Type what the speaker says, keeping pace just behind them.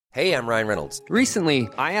Hey, I'm Ryan Reynolds. Recently,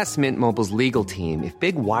 I asked Mint Mobile's legal team if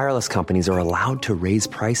big wireless companies are allowed to raise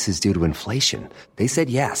prices due to inflation. They said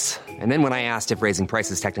yes. And then when I asked if raising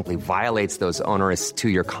prices technically violates those onerous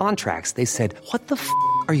two-year contracts, they said, "What the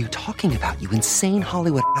are you talking about, you insane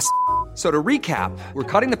Hollywood ass?" So to recap, we're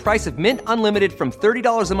cutting the price of Mint Unlimited from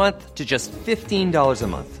 $30 a month to just $15 a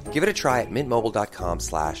month. Give it a try at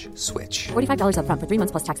mintmobile.com/switch. $45 up front for 3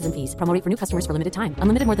 months plus taxes and fees. Promo rate for new customers for limited time.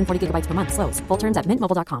 Unlimited more than 40 gigabytes per month. Slows full terms at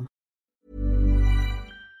mintmobile.com.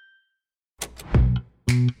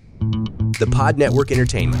 The Pod Network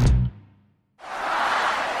Entertainment.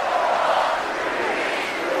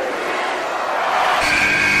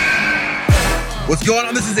 What's going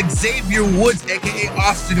on? This is Xavier Woods, a.k.a.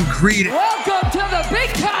 Austin Creed. Welcome to the big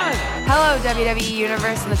time! Hello, WWE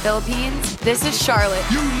Universe in the Philippines. This is Charlotte.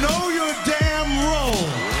 You know your damn role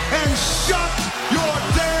and shut your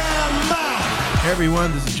damn mouth. Hey,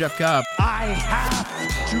 everyone. This is Jeff Cobb. I have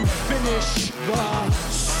to finish the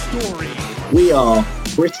story. We are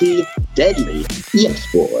pretty deadly.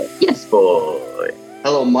 Yes, boy. Yes, boy.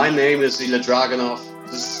 Hello, my name is Ilya Dragunov,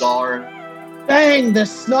 the Star. Bang! The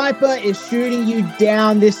sniper is shooting you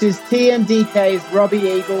down. This is TMDK's Robbie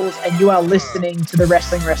Eagles, and you are listening to the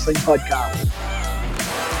Wrestling Podcast.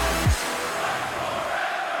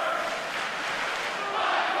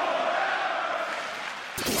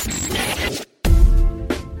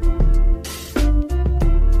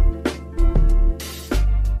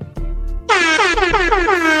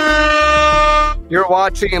 You're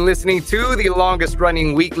watching and listening to the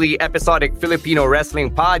longest-running weekly episodic Filipino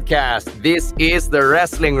wrestling podcast. This is the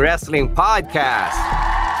Wrestling Podcast.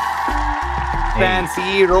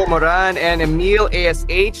 Fancy, Ro Moran, and Emil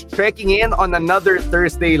ASH checking in on another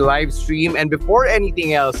Thursday live stream. And before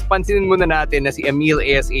anything else, pansinin muna natin na si Emil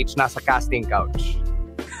ASH nasa casting couch.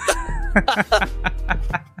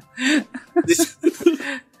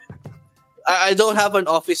 I don't have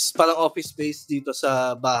an office, parang office space dito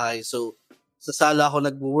sa bahay. So, sa sala ako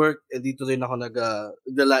nag-work, dito rin ako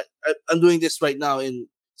I'm doing this right now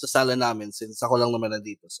sa sala namin since ako lang naman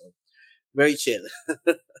nandito. So, very chill.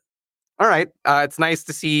 All right. It's nice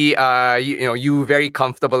to see you very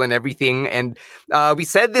comfortable and everything. And we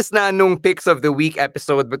said this na nung Picks of the Week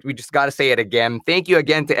episode, but we just got to say it again. Thank you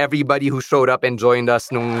again to everybody who showed up and joined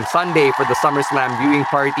us nung Sunday for the SummerSlam viewing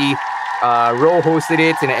party. Ro hosted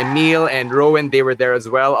it, and Emil and Rowan, they were there as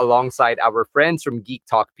well, alongside our friends from Geek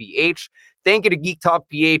Talk PH. Thank you to Geek Talk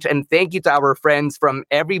PH, and thank you to our friends from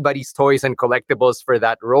Everybody's Toys and Collectibles for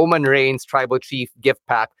that Roman Reigns Tribal Chief gift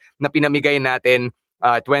pack na pinamigay natin.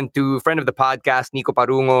 It went to friend of the podcast, Nico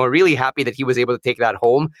Parungo. Really happy that he was able to take that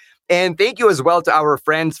home. And thank you as well to our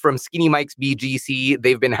friends from Skinny Mike's BGC.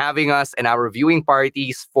 They've been having us and our viewing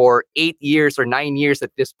parties for 8 years or 9 years at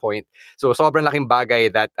this point. So sobrang laking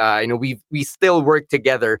bagay that we still work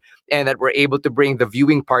together and that we're able to bring the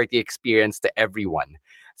viewing party experience to everyone.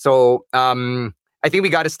 So I think we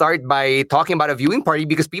got to start by talking about a viewing party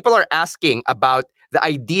because people are asking about the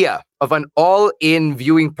idea of an all-in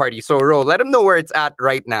viewing party. So, Ro, let them know where it's at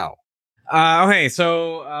right now. Okay,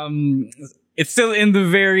 so it's still in the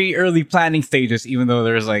very early planning stages, even though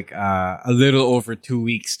there's a little over 2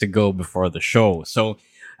 weeks to go before the show. So,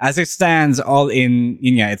 as it stands, all in,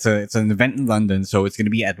 it's an event in London, so it's going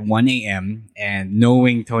to be at 1 a.m. And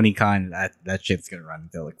knowing Tony Khan, that shit's going to run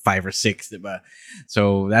until 5 or 6, diba?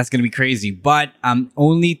 So that's going to be crazy. But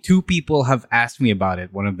only 2 people have asked me about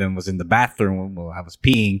it. One of them was in the bathroom while I was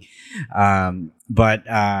peeing.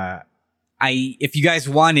 If you guys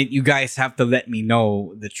want it, you guys have to let me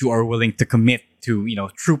know that you are willing to commit to,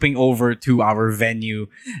 trooping over to our venue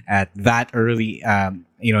at that early,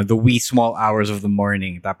 the wee small hours of the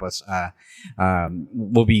morning. Tapos,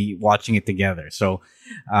 we'll be watching it together. So,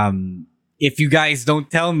 if you guys don't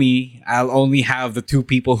tell me, I'll only have the 2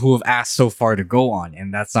 people who have asked so far to go on.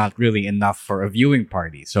 And that's not really enough for a viewing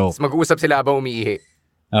party. So, mag-uusap sila habang umiihi.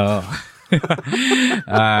 Oh.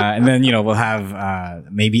 And then we'll have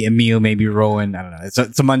maybe Emil, maybe Rowan. I don't know.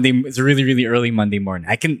 It's a Monday. It's a really, really early Monday morning.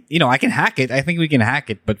 I can hack it. I think we can hack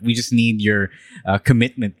it, but we just need your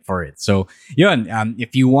commitment for it. So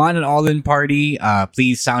if you want an all-in party,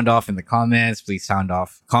 please sound off in the comments. Please sound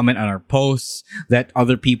off. Comment on our posts. Let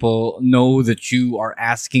other people know that you are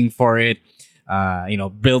asking for it.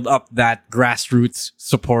 Build up that grassroots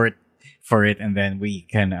support for it, and then we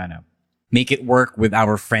can make it work with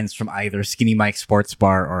our friends from either Skinny Mike Sports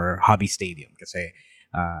Bar or Hobby Stadium. Because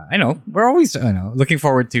I know we're always looking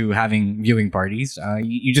forward to having viewing parties.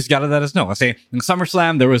 You just gotta let us know. I say in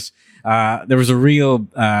SummerSlam there was a real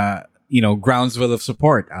groundswell of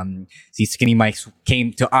support. See, Skinny Mike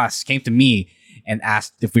came to me and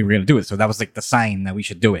asked if we were gonna do it. So that was like the sign that we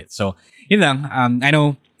should do it. So I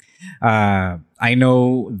know I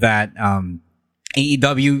know that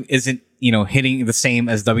AEW isn't, hitting the same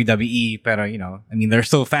as WWE, pero, I mean, they're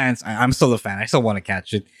still fans. I'm still a fan. I still want to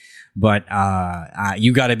catch it. But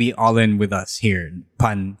you gotta be all in with us here.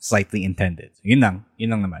 Pun slightly intended. Yun lang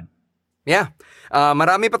naman. Yeah.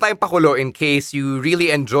 Marami pa tayong pakulo in case you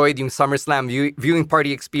really enjoyed yung SummerSlam viewing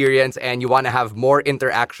party experience and you want to have more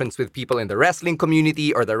interactions with people in the wrestling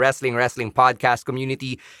community or the wrestling podcast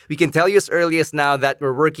community. We can tell you as early as now that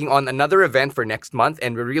we're working on another event for next month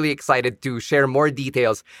and we're really excited to share more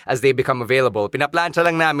details as they become available. Pinaplansya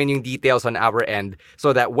lang namin yung details on our end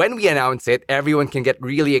so that when we announce it, everyone can get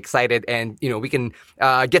really excited and, we can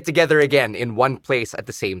get together again in one place at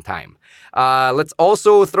the same time. Let's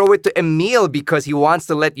also throw it to Emil because he wants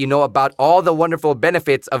to let you know about all the wonderful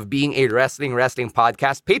benefits of being a wrestling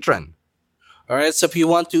podcast patron. All right, so if you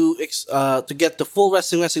want to get the full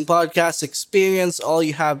wrestling podcast experience, all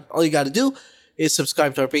you got to do is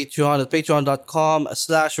subscribe to our Patreon at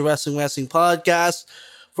patreon.com/wrestling podcast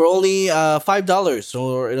for only $5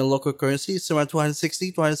 or in a local currency. It's around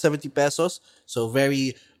 260, 270 pesos. So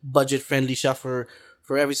very budget friendly siya for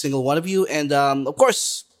every single one of you. And of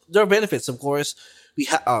course, there are benefits. Of course, we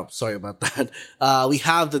have. Sorry about that. We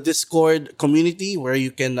have the Discord community where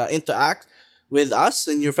you can interact with us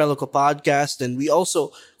and your fellow podcast. And we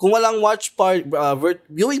also, kung walang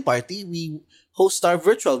viewing party, we host our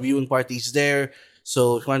virtual viewing parties there.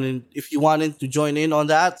 So if you wanted to join in on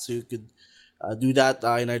that, so you could do that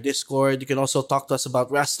in our Discord. You can also talk to us about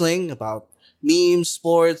wrestling, about memes,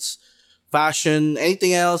 sports, fashion,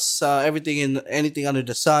 anything else, anything under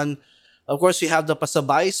the sun. Of course, we have the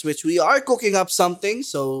Pasabais, which we are cooking up something.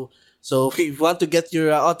 So if you want to get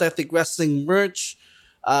your authentic wrestling merch,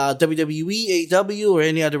 WWE, AEW, or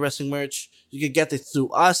any other wrestling merch, you can get it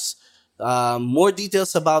through us. More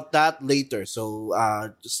details about that later. So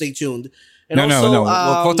stay tuned. And no.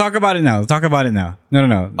 We'll talk about it now. Let's talk about it now.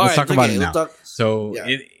 No. Let's talk about it now.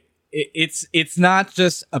 It's not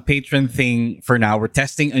just a patron thing for now. We're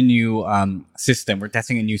testing a new system. We're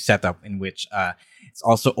testing a new setup in which it's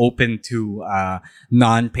also open to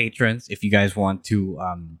non-patrons. If you guys want to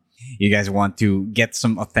get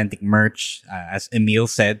some authentic merch, as Emil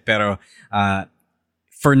said. Pero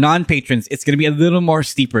for non-patrons, it's going to be a little more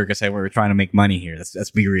steeper because we're trying to make money here.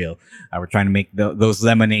 Let's be real. We're trying to make those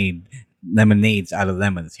lemonades out of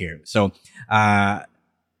lemons here. So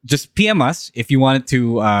just PM us if you wanted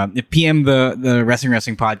to. PM the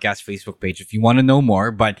Wrestling Podcast Facebook page if you want to know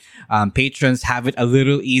more. But patrons have it a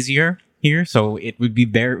little easier here, so it would be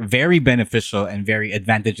very, very beneficial and very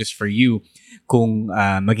advantageous for you kung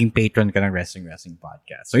maging patron ka ng Wrestling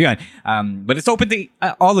Podcast. So yeah, but it's open to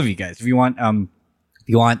all of you guys. If you want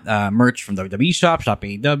merch from WWE Shop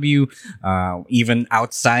AEW, even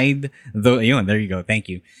outside there you go. Thank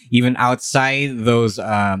you. Even outside those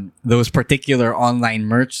particular online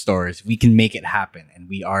merch stores, we can make it happen, and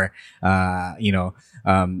we are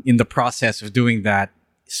in the process of doing that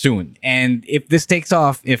soon. And if this takes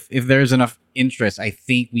off, if there's enough interest, I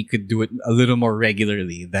think we could do it a little more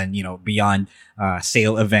regularly than beyond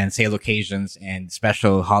sale events, sale occasions, and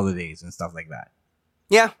special holidays and stuff like that.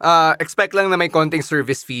 Yeah, expect lang na may konting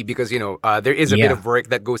service fee because, there is a bit of work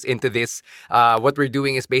that goes into this. What we're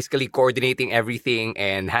doing is basically coordinating everything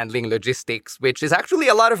and handling logistics, which is actually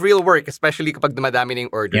a lot of real work, especially kapag dumadami ng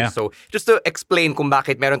orders. Yeah. So just to explain kung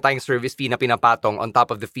bakit meron tayong service fee na pinapatong on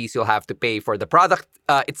top of the fees you'll have to pay for the product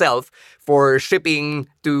itself, for shipping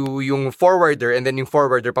to yung forwarder, and then yung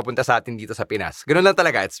forwarder papunta sa atin dito sa Pinas. Ganun lang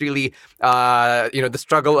talaga. It's really, the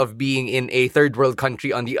struggle of being in a third world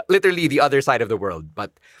country on literally the other side of the world.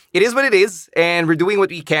 But it is what it is, and we're doing what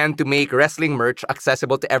we can to make wrestling merch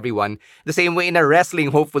accessible to everyone, the same way na wrestling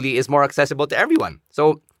hopefully is more accessible to everyone.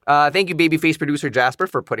 So thank you, babyface producer Jasper,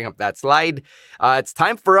 for putting up that slide. It's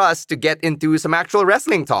time for us to get into some actual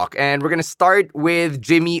wrestling talk, and we're going to start with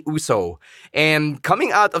Jimmy Uso. And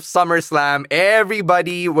coming out of SummerSlam,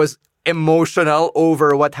 everybody was emotional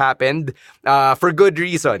over what happened for good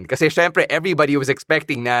reason. Kasi syempre, everybody was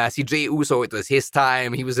expecting na si Jey Uso, it was his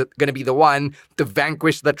time. He was gonna be the one to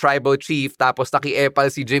vanquish the tribal chief. Tapos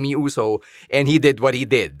nakiepal si Jimmy Uso, and he did what he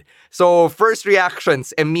did. So, first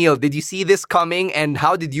reactions, Emil, did you see this coming, and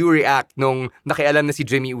how did you react nung nakialam na si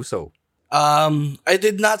Jimmy Uso? I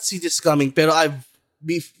did not see this coming, pero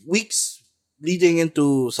weeks leading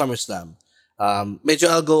into SummerSlam. Medyo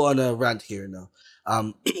I'll go on a rant here now.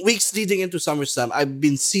 Weeks leading into SummerSlam, I've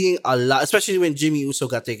been seeing a lot, especially when Jimmy Uso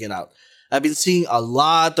got taken out. I've been seeing a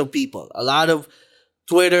lot of people, a lot of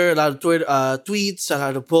Twitter tweets, a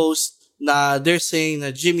lot of posts na they're saying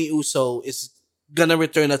that Jimmy Uso is gonna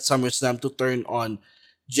return at SummerSlam to turn on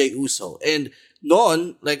Jey Uso. And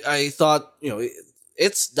noon, like I thought,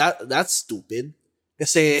 that's stupid.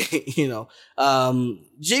 Kasi,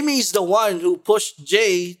 Jimmy's the one who pushed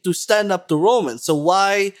Jay to stand up to Roman. So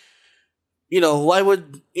why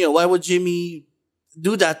would Jimmy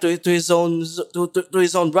do that to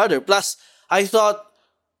his own brother? Plus, I thought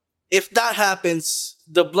if that happens,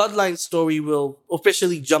 the bloodline story will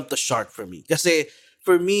officially jump the shark for me. Kasi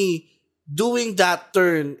for me, doing that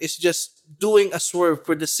turn is just doing a swerve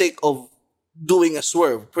for the sake of doing a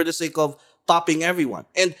swerve, for the sake of topping everyone.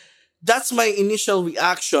 And that's my initial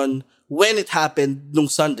reaction when it happened nung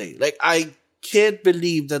Sunday. Like, I can't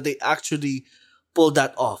believe that they actually pulled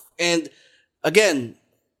that off. And again,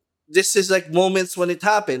 this is like moments when it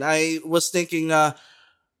happened. I was thinking, are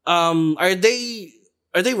they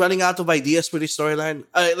running out of ideas for this storyline?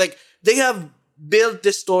 Like, they have built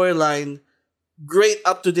this storyline great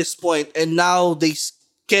up to this point, and now they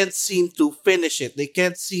can't seem to finish it. They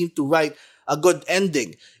can't seem to write a good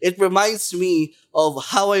ending. It reminds me of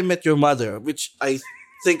How I Met Your Mother, which I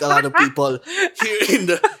think a lot of people here in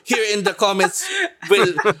the comments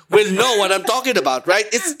will know what I'm talking about, right?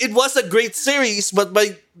 It was a great series, but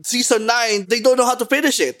by season 9, they don't know how to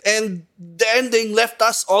finish it, and the ending left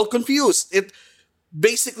us all confused. It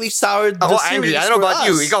basically soured the series angry. I don't know about us.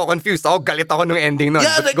 you. Ikaw confused. Ako galit ako nung ending nun.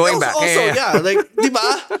 Yeah, But like, going back. Like,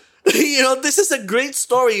 diba? This is a great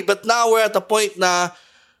story, but now we're at the point na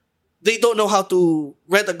they don't know how to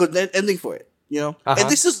write a good ending for it. And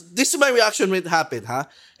this is my reaction when it happened, huh?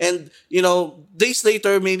 And days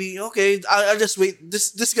later, maybe I'll just wait.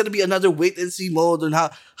 This is gonna be another wait and see mode on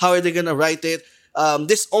how are they gonna write it.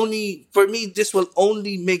 This will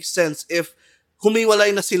only make sense if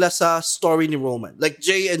humiwalay na sila sa story ni Roman. Like,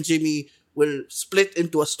 Jay and Jimmy will split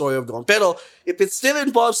into a story of their own. Pero if it still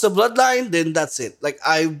involves the bloodline, then that's it. Like,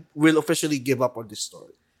 I will officially give up on this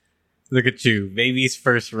story. Look at you, baby's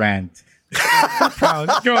first rant. Proud.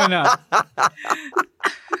 What's going on?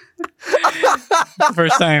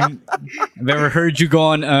 First time I've ever heard you go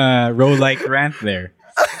on a row-like rant there.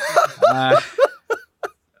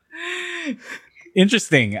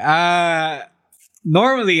 Interesting.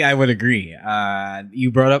 Normally, I would agree.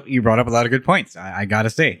 You brought up a lot of good points. I gotta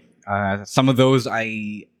say, some of those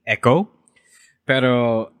I echo.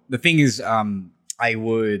 Pero the thing is,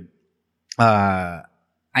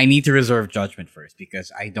 I need to reserve judgment first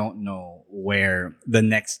because I don't know what the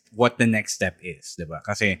next step is, diba?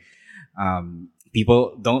 Kasi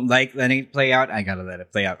people don't like letting it play out. I gotta let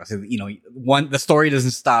it play out because the story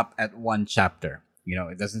doesn't stop at one chapter.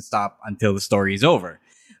 It doesn't stop until the story is over.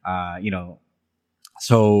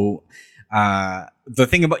 So the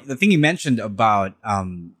thing you mentioned about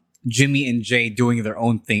Jimmy and Jay doing their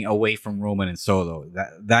own thing away from Roman and Solo,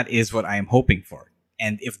 that is what I am hoping for.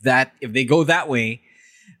 And if they go that way,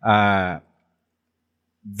 that's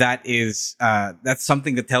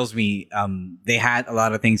something that tells me they had a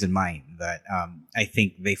lot of things in mind that I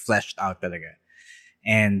think they fleshed out talaga.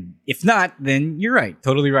 And if not, then you're right,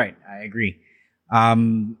 totally right. I agree.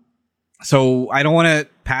 So I don't want to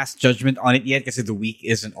pass judgment on it yet because the week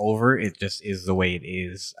isn't over. It just is the way it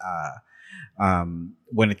is.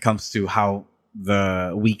 When it comes to how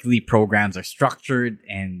the weekly programs are structured,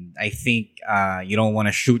 and I think you don't want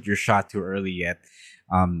to shoot your shot too early yet.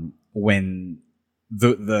 When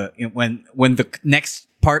the next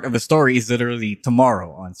part of the story is literally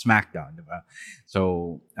tomorrow on SmackDown, diba?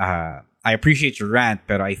 So I appreciate your rant,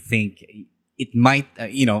 but I think it might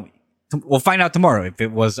we'll find out tomorrow if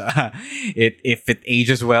it was if it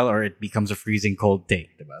ages well or it becomes a freezing cold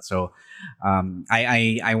take, diba? So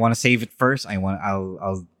I want to save it first.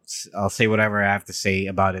 I'll say whatever I have to say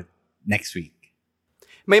about it next week.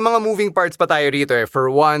 May mga moving parts pa tayo rito eh. For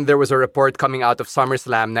one, there was a report coming out of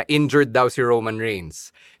SummerSlam na injured daw si Roman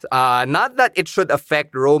Reigns. Not that it should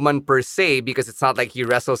affect Roman per se because it's not like he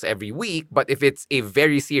wrestles every week, but if it's a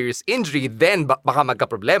very serious injury, then baka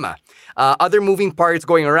magka-problema. Other moving parts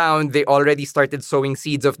going around, they already started sowing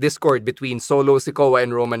seeds of discord between Solo Sikoa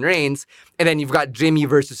and Roman Reigns. And then you've got Jimmy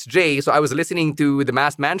versus Jay. So I was listening to the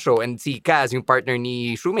Masked Man show and si Kaz, yung partner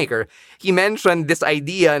ni Shoemaker, he mentioned this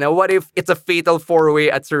idea na what if it's a fatal four-way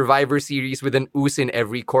at Survivor Series with an Uso in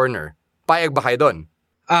every corner? Payag ba kayo dun?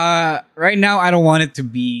 Right now, I don't want it to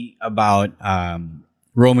be about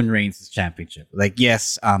Roman Reigns' championship. Like,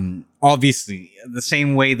 yes, obviously, the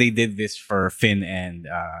same way they did this for Finn and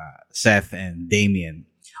Seth and Damian.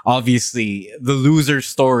 Obviously, the loser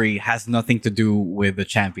story has nothing to do with the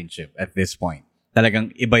championship at this point.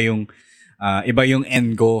 Talagang iba yung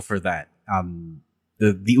end goal for that.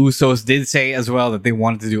 The Usos did say as well that they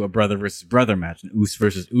wanted to do a brother versus brother match, an Us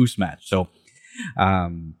versus Us match. So,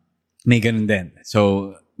 may ganun din.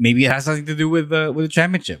 So maybe it has something to do with the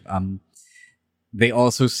championship. they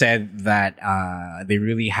also said that they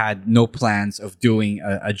really had no plans of doing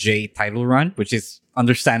a Jay title run, which is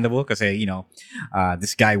understandable because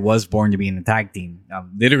this guy was born to be in a tag team,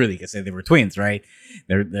 literally because they were twins, right?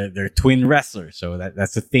 They're twin wrestlers, so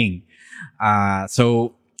that's the thing.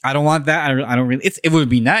 So I don't want that. I don't really. It would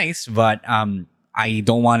be nice, but I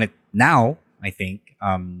don't want it now. I think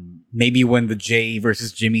maybe when the Jay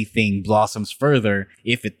versus Jimmy thing blossoms further,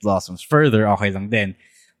 if it blossoms further, okay lang din.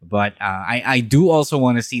 But I do also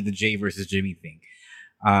want to see the Jay versus Jimmy thing.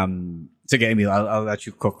 So again, Emil, I'll let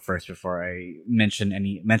you cook first before I mention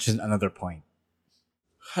another point.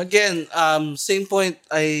 Again, same point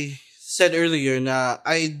I said earlier. Na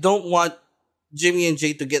I don't want Jimmy and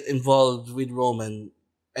Jay to get involved with Roman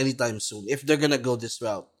anytime soon. If they're gonna go this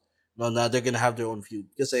route, no, na they're gonna have their own feud.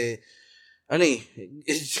 Kasi,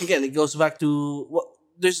 again, it goes back to what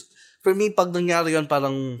there's for me. Pag nangyari yun,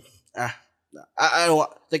 parang I don't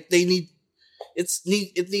want, like they need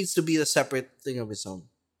it needs to be a separate thing of its own.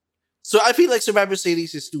 So I feel like Survivor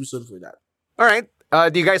Series is too soon for that. All right.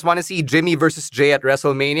 Do you guys want to see Jimmy versus Jay at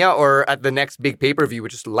WrestleMania or at the next big pay-per-view,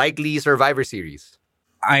 which is likely Survivor Series?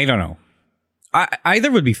 I don't know.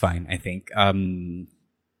 Either would be fine, I think. I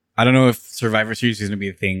don't know if Survivor Series is going to be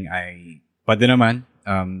a thing. But then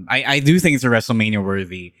I do think it's a WrestleMania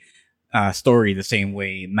worthy story, the same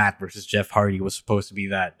way Matt versus Jeff Hardy was supposed to be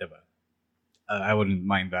that. I wouldn't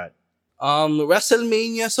mind that.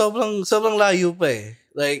 WrestleMania sobrang layo pa eh.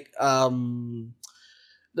 Like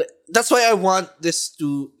that's why I want this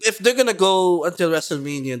to, if they're gonna go until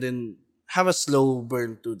WrestleMania, then have a slow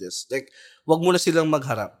burn to this. Like wag muna silang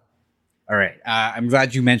magharap. All right. I'm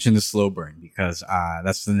glad you mentioned the slow burn because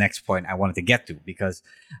that's the next point I wanted to get to, because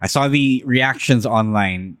I saw the reactions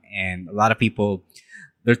online and a lot of people,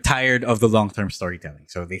 they're tired of the long-term storytelling.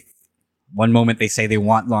 So one moment they say they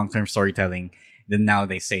want long-term storytelling, then now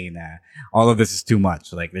they say all of this is too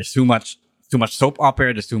much. Like there's too much soap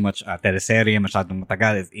opera, there's too much teleserye, masyadong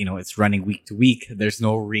matagal. It's running week to week. There's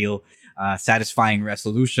no real satisfying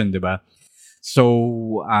resolution, diba?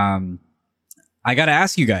 So I gotta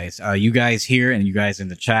ask you guys here and you guys in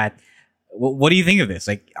the chat, what do you think of this?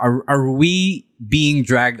 Like, are we being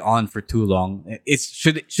dragged on for too long?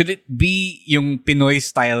 Should it be yung Pinoy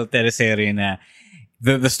style teleserye na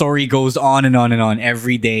the story goes on and on and on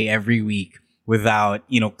every day, every week without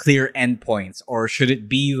clear endpoints, or should it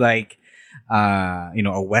be like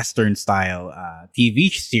a Western style TV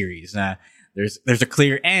series? There's a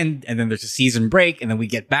clear end, and then there's a season break, and then we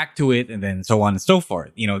get back to it, and then so on and so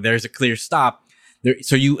forth. There's a clear stop.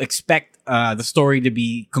 So you expect the story to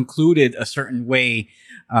be concluded a certain way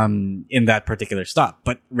in that particular stop.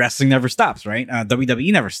 But wrestling never stops, right?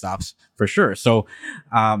 WWE never stops, for sure. So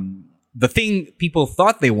the thing people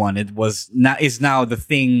thought they wanted is now the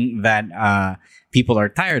thing that people are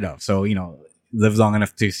tired of. So, live long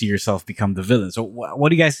enough to see yourself become the villain. So what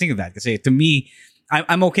do you guys think of that? Because to me,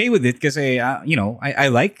 I'm okay with it because I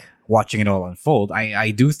like watching it all unfold.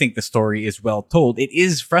 I do think the story is well told. It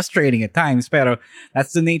is frustrating at times, pero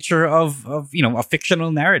that's the nature of a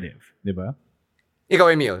fictional narrative, diba?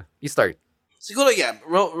 Ikaw, Emil, you start. Siguro, yeah.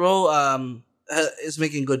 Ro is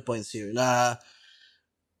making good points here.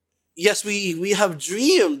 Yes, we have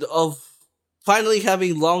dreamed of finally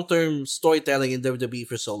having long-term storytelling in WWE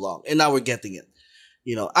for so long, and now we're getting it.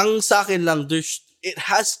 Ang sa akin lang, it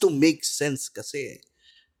has to make sense kasi.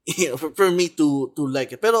 For me to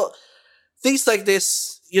like it. Pero things like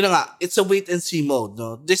this, it's a wait and see mode,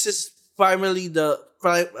 no? This is primarily the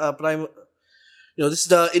this is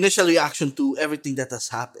the initial reaction to everything that has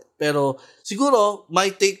happened. Pero siguro my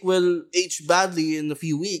take will age badly in a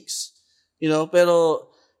few weeks, pero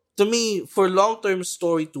to me, for long-term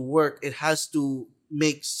story to work, it has to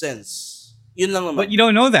make sense. Yun lang naman. But you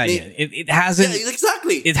don't know that yet. It hasn't. Yeah,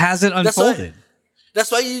 exactly. It hasn't unfolded. That's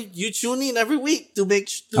why you tune in every week to make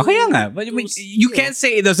sure. Okay, but you can't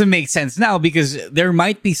say it doesn't make sense now because there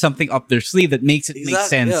might be something up their sleeve that makes it make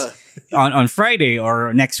sense on Friday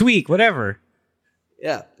or next week, whatever.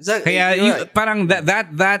 Yeah, exactly. Right. Parang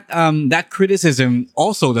that criticism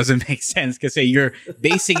also doesn't make sense because you're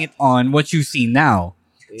basing it on what you see now.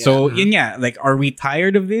 Yeah. So like, are we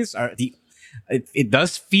tired of this? It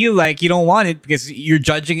does feel like you don't want it because you're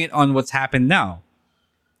judging it on what's happened now.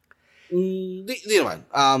 Leo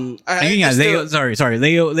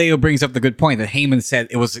brings up the good point that Heyman said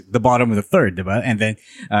it was the bottom of the third, diba? And then,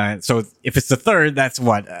 so if it's the third, that's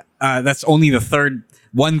what? That's only the third,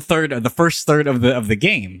 1/3 of the first third of the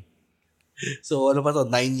game. So ano pa to?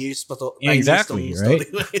 9 years pa to? Exactly, right?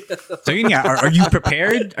 So are you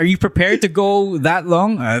prepared? Are you prepared to go that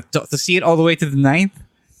long to see it all the way to the 9th?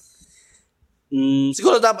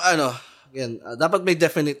 Siguro dapat dapat may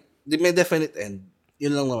definite may definite end.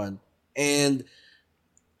 Yun lang naman. And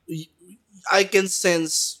I can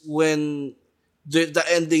sense when the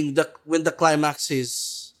ending, when the climax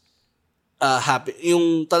is happy.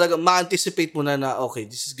 Yung talaga ma-anticipate mo na okay,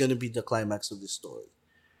 this is gonna be the climax of the story.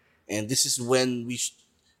 And this is when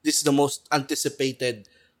this is the most anticipated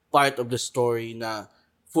part of the story na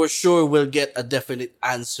for sure we'll get a definite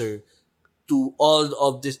answer to all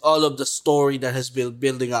of the story that has been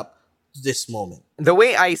building up to this moment. The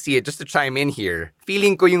way I see it, just to chime in here,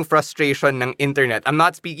 feeling ko yung frustration ng internet. I'm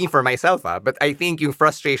not speaking for myself, but I think yung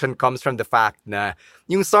frustration comes from the fact na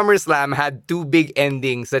yung SummerSlam had two big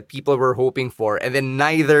endings that people were hoping for, and then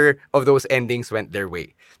neither of those endings went their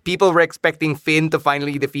way. People were expecting Finn to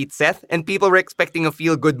finally defeat Seth, and people were expecting a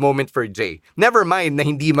feel-good moment for Jay. Never mind na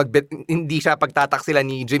hindi siya pagtataksila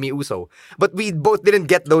ni Jimmy Uso. But we both didn't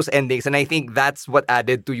get those endings, and I think that's what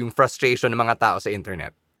added to yung frustration ng mga tao sa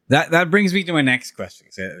internet. That brings me to my next question.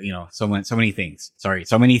 So, so many things. Sorry,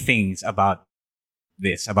 so many things about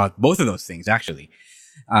this, about both of those things, actually.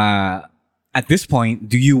 At this point,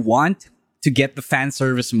 do you want to get the fan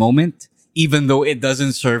service moment, even though it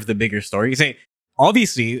doesn't serve the bigger story? Say,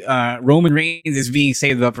 obviously, Roman Reigns is being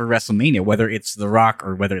saved up for WrestleMania, whether it's The Rock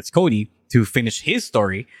or whether it's Cody, to finish his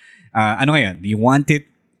story. Ano ngayon? Do you want it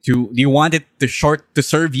to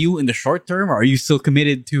serve you in the short term, or are you still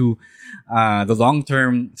committed to the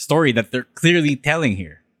long-term story that they're clearly telling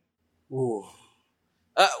here? Ooh.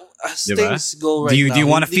 As things go right now. Do you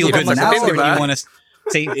want to feel good now, or do you want to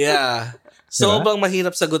say? Yeah. Sobrang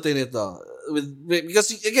mahirap sagutin ito.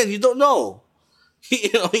 Because again, you don't know.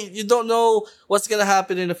 You don't know what's gonna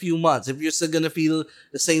happen in a few months. If you're still gonna feel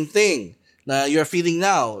the same thing that you're feeling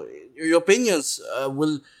now, your opinions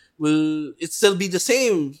will it still be the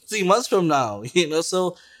same 3 months from now?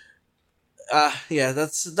 So yeah,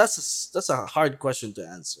 that's a hard question to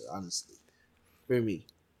answer, honestly, for me.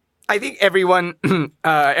 I think everyone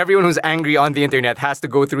who's angry on the internet has to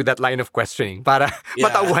go through that line of questioning para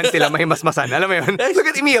matauhan sila may masmasan. Alam mo yun? Look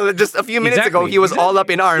at Emil. Just a few minutes ago, he was all up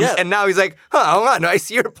in arms, and now he's like, oo nga, no, I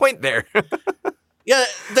see your point there. Yeah,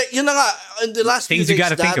 yun na nga. In the last things few days,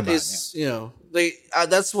 you gotta think about. Is,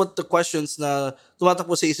 that's what the questions na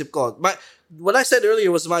tumatakbo sa isip ko. What I said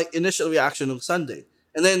earlier was my initial reaction on Sunday.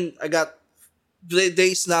 And then I got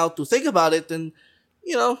days now to think about it, and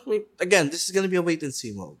again, this is going to be a wait and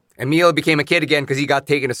see mode. Emil became a kid again because he got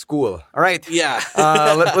taken to school. All right. Yeah.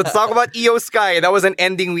 Let's talk about Io Sky. That was an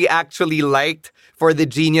ending we actually liked for the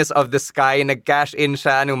genius of the Sky. Nag-cash in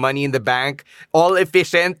siya ng Money in the Bank. All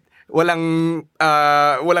efficient. Walang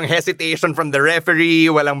hesitation from the referee.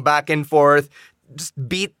 Walang back and forth. Just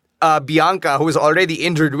beat Bianca, who was already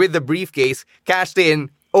injured with the briefcase. Cashed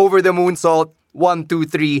in over the moonsault. 1, 2,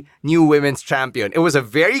 3, new women's champion. It was a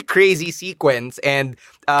very crazy sequence, and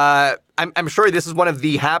I'm sure this is one of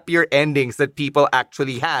the happier endings that people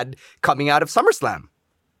actually had coming out of SummerSlam.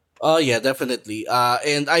 Oh yeah, definitely.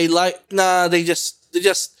 And I like they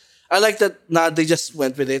like that they just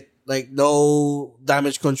went with it. Like no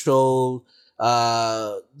damage control.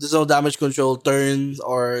 There's no damage control turns,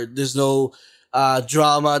 or there's no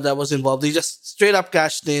drama that was involved. They just straight up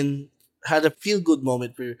cashed in, had a feel good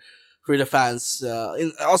moment for the fans,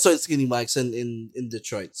 also in Skinny Mike's and in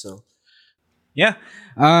Detroit. So, yeah,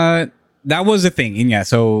 that was the thing. And yeah,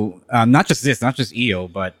 so not just EO,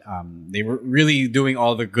 but they were really doing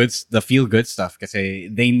all the feel good stuff because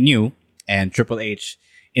they knew, and Triple H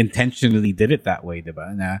intentionally did it that way,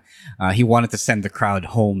 diba? He wanted to send the crowd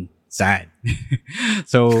home sad.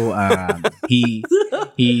 So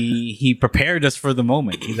he prepared us for the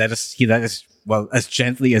moment. He let us as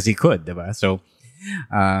gently as he could, diba? So.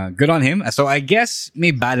 Good on him. So I guess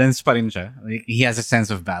may balance pa rin siya. He has a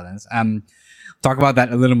sense of balance. Talk about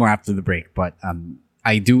that a little more after the break. But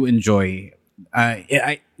I do enjoy.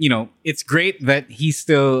 It's great that he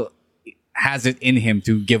still has it in him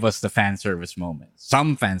to give us the fan service moments.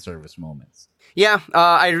 Some fan service moments. Yeah,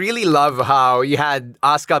 I really love how you had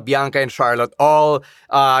Asuka, Bianca, and Charlotte all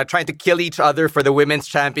trying to kill each other for the women's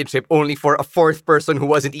championship, only for a fourth person who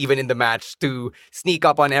wasn't even in the match to sneak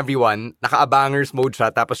up on everyone. Naka-abangers mode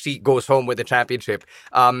siya, tapos she goes home with the championship.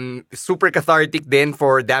 Super cathartic din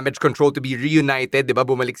for Damage Control to be reunited. Diba?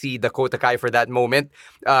 Bumalik si Dakota Kai for that moment.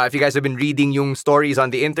 If you guys have been reading yung stories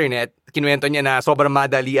on the internet, kinuwento niya na sobrang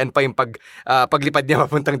madalian pa yung paglipad niya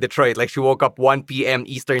papuntang Detroit. Like she woke up 1 p.m.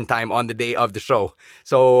 Eastern time on the day of the show.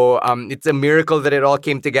 So it's a miracle that it all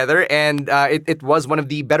came together, and it was one of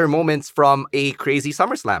the better moments from a crazy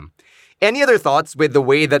SummerSlam. Any other thoughts with the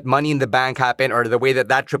way that Money in the Bank happened, or the way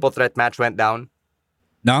that triple threat match went down?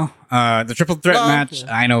 No, the triple threat match,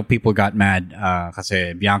 I know people got mad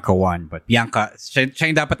kasi Bianca won, but Bianca, siya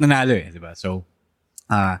yung dapat nanalo diba? So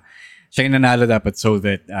siya yung nanalo dapat so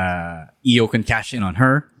that Io can cash in on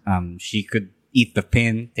her. She could eat the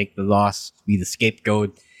pin, take the loss, be the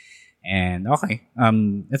scapegoat. And okay,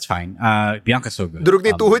 that's fine. Bianca's so good. Durog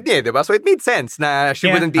ni tuhod niya, diba? So it made sense na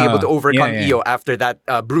she wouldn't be able to overcome Io after that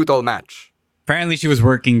brutal match. Apparently, she was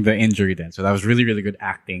working the injury then, so that was really, really good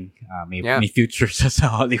acting. May future sa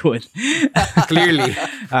Hollywood. Clearly,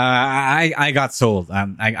 I got sold.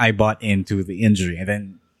 I bought into the injury, and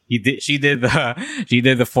then she did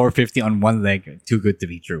the 450 on one leg. Too good to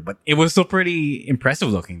be true, but it was still pretty impressive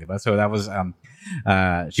looking, diba? So that was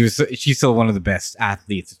she's still one of the best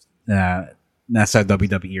athletes nasa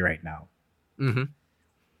WWE right now. Mm-hmm.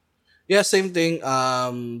 Yeah, same thing.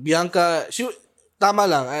 Bianca, tama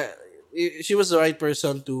lang. She was the right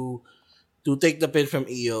person to take the pin from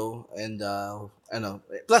Io, and I know.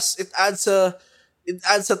 Plus, it adds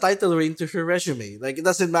a title reign to her resume. Like, it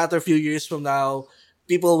doesn't matter a few years from now,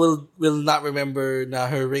 people will not remember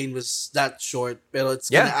that her reign was that short, pero it's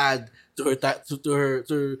gonna add to her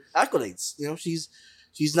to her accolades. You know, she's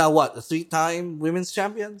now what, a 3-time women's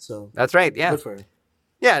champion. So that's right. Yeah. Good for her.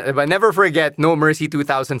 Yeah, but never forget No Mercy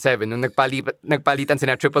 2007 nung nagpalitan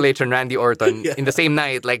sina Triple H and Randy Orton in the same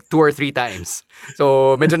night like 2 or 3 times.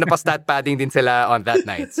 So medyo napa-stat padding din sila on that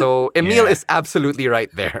night. So Emil is absolutely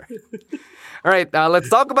right there. All right, let's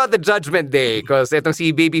talk about the Judgment Day because itong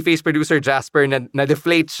si babyface producer Jasper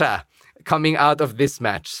na-deflate siya coming out of this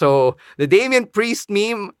match. So the Damian Priest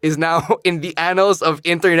meme is now in the annals of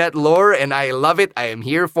internet lore and I love it. I am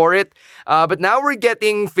here for it. But now we're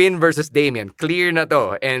getting Finn versus Damian. Clear na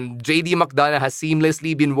to. And JD McDonough has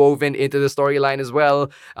seamlessly been woven into the storyline as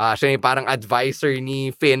well. Siya yung parang advisor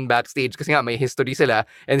ni Finn backstage kasi nga may history sila.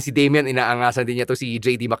 And si Damian, inaangasan din niya to si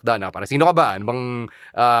JD McDonough. Para sino ka ba? Ano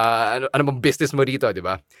bang business mo dito, di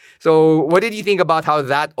ba? So what did you think about how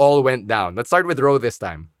that all went down? Let's start with Ro this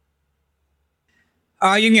time.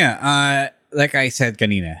 Yun nga, like I said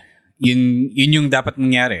kanina, yun yung dapat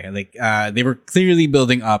mangyari. Like, they were clearly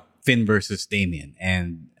building up Finn versus Damian.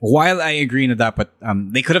 And while I agree na dapat,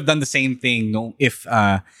 they could have done the same thing if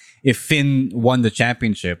Finn won the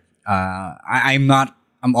championship. I'm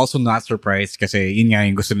also not surprised kasi yun nga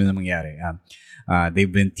yung gusto nila mangyari.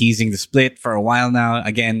 They've been teasing the split for a while now.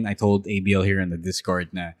 Again, I told ABL here in the Discord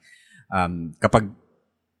na, pag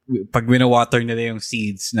winawater nila yung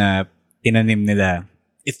seeds na tinanim nila,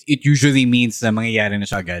 it usually means na mangyayari na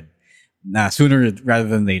siya agad, sooner rather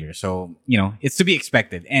than later. So, it's to be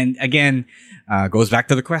expected. And again, goes back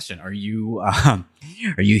to the question: Are you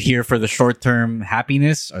here for the short-term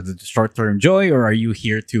happiness or the short-term joy, or are you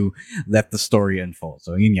here to let the story unfold?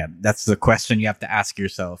 So, yun nga, that's the question you have to ask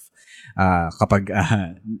yourself kapag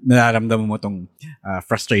nararamdaman mo tong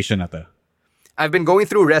frustration na to. I've been going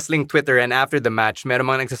through wrestling Twitter and after the match, meron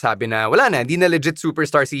mga nagsasabi na wala na, hindi na legit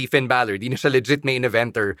superstar si Finn Balor. Hindi na siya legit main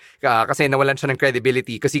eventer kasi nawalan siya ng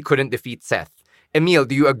credibility because he couldn't defeat Seth. Emil,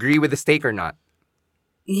 do you agree with this take or not?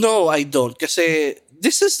 No, I don't. Kasi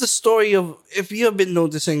this is the story of, if you have been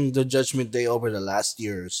noticing the Judgment Day over the last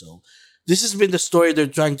year or so, this has been the story they're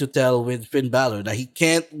trying to tell with Finn Balor, that he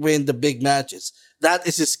can't win the big matches. That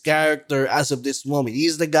is his character as of this moment.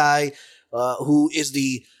 He's the guy who is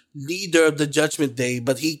the leader of the Judgment Day,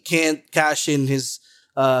 but he can't cash in his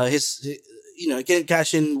he can't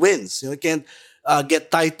cash in wins. He can't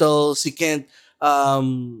get titles. He can't.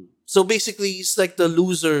 So basically, he's like the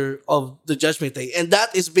loser of the Judgment Day, and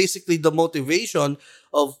that is basically the motivation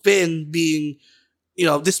of Finn being,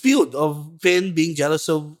 dispute of Finn being jealous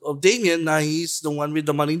of Damian. Now he's the one with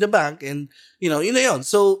the money in the bank, and yun.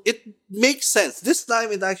 So it makes sense. This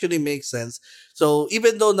time it actually makes sense. So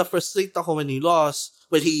even though na-frustrate ako when he lost,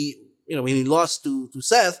 when he lost to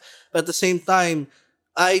Seth, but at the same time,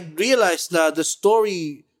 I realized that the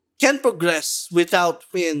story can progress without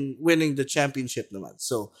Finn winning the championship naman.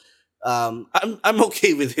 So I'm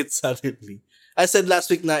okay with it suddenly. I said last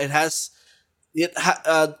week na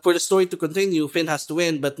for the story to continue, Finn has to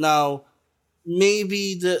win, but now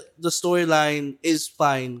maybe the storyline is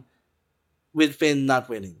fine with Finn not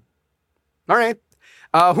winning. All right.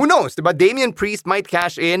 Who knows? But Damian Priest might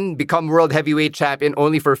cash in, become World Heavyweight Champion,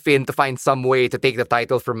 only for Finn to find some way to take the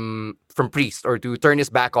title from Priest or to turn his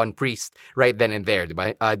back on Priest right then and there.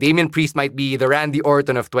 Damian Priest might be the Randy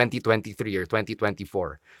Orton of 2023 or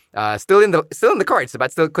 2024. Still in the cards,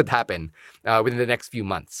 but still could happen within the next few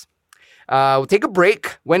months. We'll take a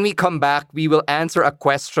break. When we come back, we will answer a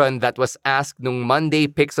question that was asked nung Monday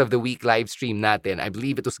Picks of the Week live stream natin. I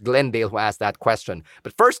believe it was Glendale who asked that question.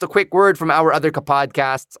 But first, a quick word from our other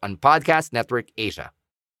podcasts on Podcast Network Asia.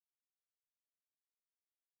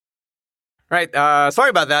 Right. Sorry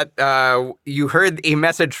about that. You heard a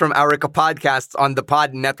message from our podcasts on the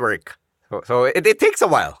Pod Network. So it takes a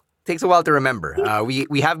while. It takes a while to remember.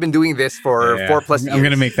 We have been doing this for 4+ years. I'm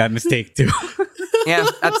gonna make that mistake too. Yeah,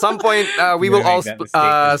 at some point we will all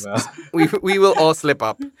we will all slip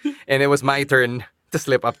up, and it was my turn to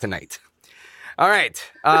slip up tonight. All right.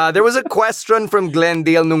 There was a question from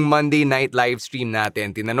Glendale nung Monday night live stream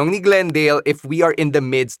natin. Tinanong ni Glendale if we are in the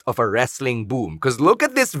midst of a wrestling boom. Because look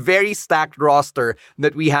at this very stacked roster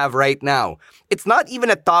that we have right now. It's not even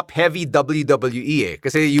a top-heavy WWE.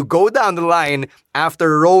 Because you go down the line,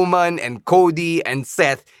 after Roman and Cody and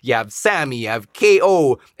Seth, you have Sammy, you have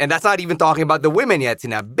KO. And that's not even talking about the women yet.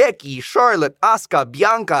 Sina Becky, Charlotte, Asuka,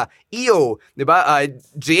 Bianca, Io. Diba?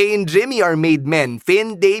 Jay and Jimmy are made men.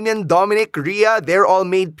 Finn, Damian, Dominic, Rhea, they're all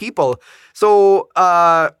made people. So,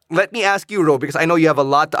 let me ask you, Ro, because I know you have a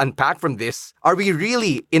lot to unpack from this. Are we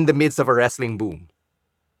really in the midst of a wrestling boom?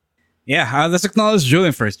 Yeah, let's acknowledge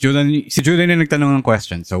Julian first. Si Julian yung nagtanong ng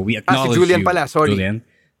question. So, we acknowledge si Julian you, pala, sorry. Julian.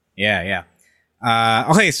 Yeah.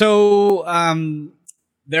 Okay, so,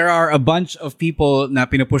 there are a bunch of people na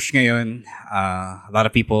pinupush ngayon. A lot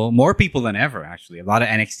of people, more people than ever, actually. A lot of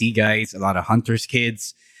NXT guys, a lot of Hunter's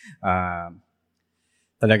kids.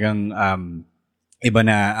 Talagang iba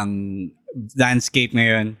na ang landscape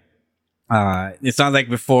ngayon. It's not like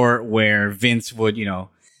before where Vince would,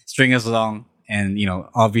 string us along and,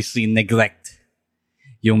 obviously neglect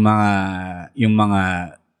yung mga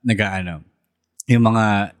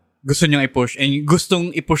gusto niyang i-push and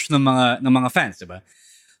gustong i-push ng mga fans, diba?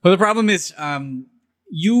 But the problem is,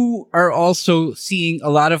 you are also seeing a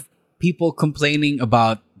lot of people complaining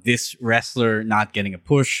about this wrestler not getting a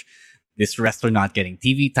push, this wrestler not getting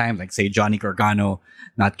TV time, like say Johnny Gargano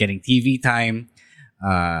not getting TV time.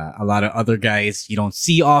 A lot of other guys you don't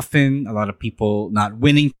see often. A lot of people not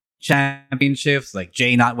winning championships, like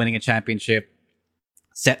Jay not winning a championship,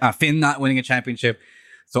 Finn not winning a championship.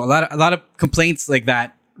 So a lot of complaints like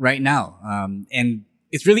that right now. And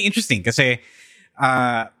it's really interesting because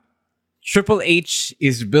Triple H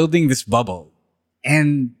is building this bubble,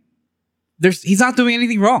 and he's not doing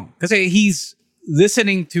anything wrong because he's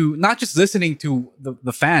not just listening to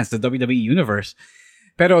the fans, the WWE universe,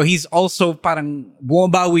 pero he's also parang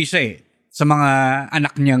bumabawi siya sa mga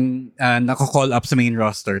anak niyang nako-call up sa main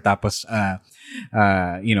roster, tapos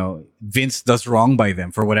Vince does wrong by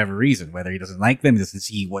them for whatever reason, whether he doesn't like them, he doesn't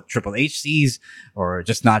see what Triple H sees, or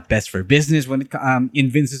just not best for business when in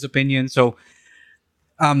Vince's opinion. So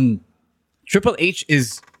Triple H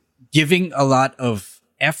is giving a lot of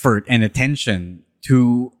effort and attention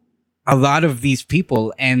to a lot of these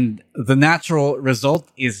people, and the natural result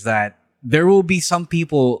is that there will be some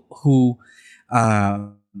people who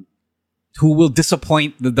will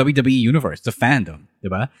disappoint the WWE universe, the fandom,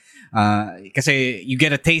 diba? Kasi you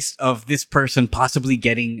get a taste of this person possibly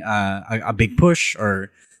getting a big push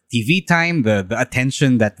or TV time, the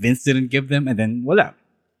attention that Vince didn't give them, and then wala,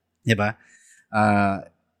 diba?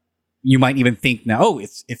 You might even think now,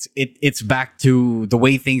 it's back to the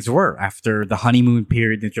way things were after the honeymoon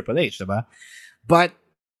period in Triple H, diba? But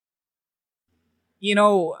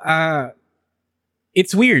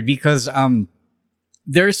it's weird because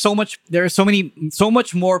there are so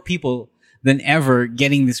much more people than ever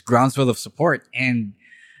getting this groundswell of support, and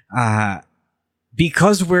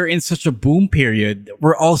because we're in such a boom period,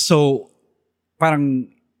 we're also parang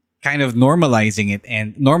kind of normalizing it,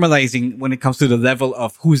 and normalizing when it comes to the level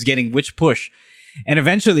of who's getting which push. And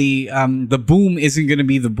eventually, the boom isn't going to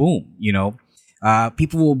be the boom,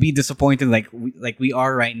 people will be disappointed like we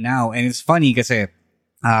are right now. And it's funny kasi,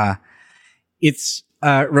 it's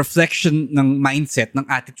a reflection ng mindset, ng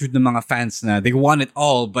attitude ng mga fans na they want it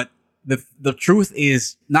all, but the truth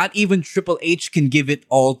is not even Triple H can give it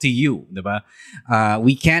all to you, diba?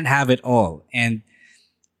 We can't have it all. And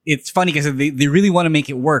it's funny because they really want to make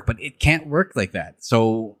it work, but it can't work like that.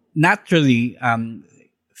 So naturally,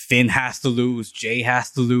 Finn has to lose, Jay has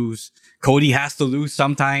to lose, Cody has to lose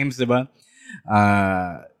sometimes, diba?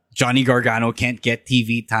 Johnny Gargano can't get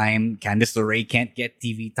TV time, Candice LeRae can't get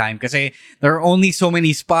TV time because there are only so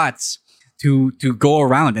many spots to go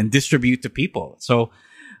around and distribute to people. So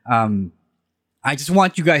I just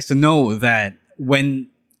want you guys to know that when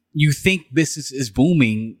you think business is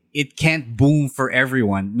booming, it can't boom for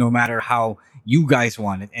everyone, no matter how you guys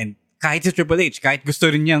want it. And kahit si Triple H, kahit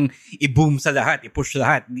gusto rin niyang i-boom sa lahat, i-push sa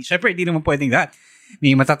lahat, syempre, hindi naman pwedeng lahat.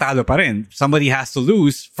 May matatalo pa rin. Somebody has to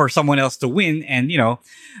lose for someone else to win, and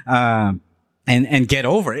and get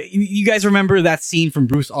over it. You guys remember that scene from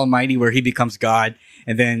Bruce Almighty where he becomes God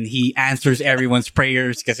and then he answers everyone's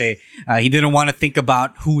prayers because he didn't want to think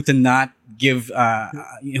about who to not give,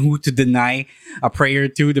 who to deny a prayer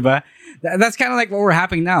to, diba? That's kind of like what we're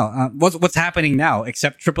happening now. What's happening now,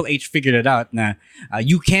 except Triple H figured it out. Na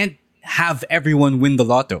you can't have everyone win the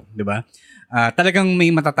lotto, diba? Talagang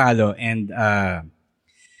may matatalo, and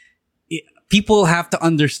people have to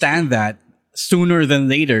understand that sooner than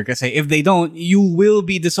later. Kasi if they don't, you will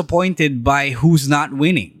be disappointed by who's not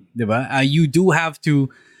winning, diba? You do have to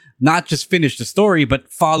not just finish the story,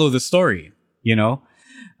 but follow the story, you know?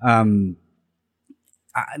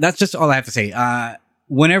 That's just all I have to say.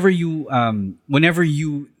 Whenever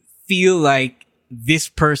you feel like this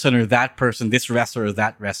person or that person, this wrestler or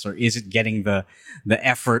that wrestler isn't getting the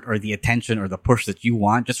effort or the attention or the push that you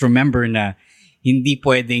want, just remember na hindi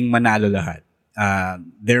pwedeng manalo lahat.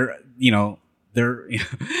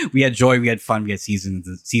 We had joy, we had fun, we had seasons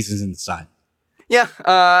in the sun. Yeah,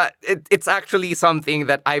 it's actually something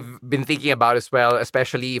that I've been thinking about as well,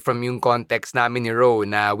 especially from yung context namin ni Ro,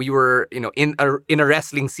 na we were, in a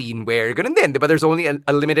wrestling scene where ganun din, diba? There's only a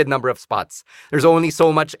limited number of spots. There's only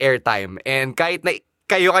so much airtime. And kahit na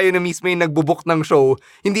kayo na mismo yung nagbubuk ng show,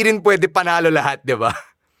 hindi rin pwede panalo lahat, diba?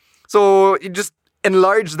 So, you just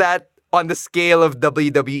enlarge that on the scale of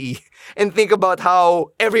WWE and think about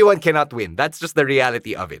how everyone cannot win. That's just the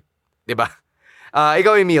reality of it, diba?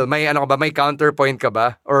 Ikaw, Emil, may counterpoint ka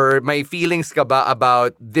ba? Or may feelings ka ba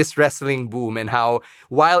about this wrestling boom and how,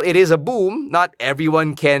 while it is a boom, not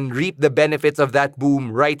everyone can reap the benefits of that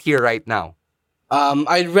boom right here, right now?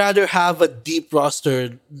 I'd rather have a deep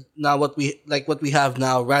roster now, what we have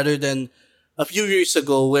now, rather than a few years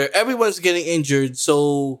ago where everyone's getting injured.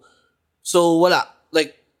 So wala.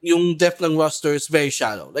 Like, yung depth ng roster is very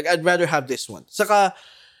shallow. Like, I'd rather have this one. Saka,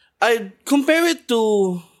 I'd compare it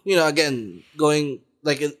to, again, going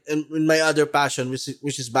like in my other passion,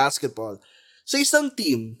 which is basketball. Sa isang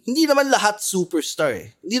team, hindi naman lahat superstar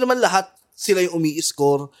eh. Hindi naman lahat sila yung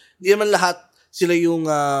umi-score. Hindi naman lahat sila yung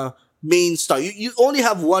main star. You only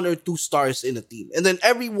have one or two stars in a team. And then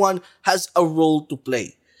everyone has a role to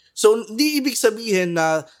play. So, hindi ibig sabihin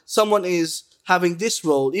na someone is having this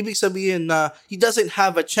role. Ibig sabihin na he doesn't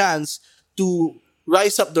have a chance to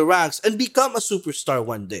rise up the ranks and become a superstar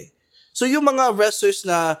one day. So yung mga wrestlers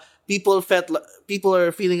na people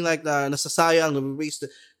are feeling like na nasasayang,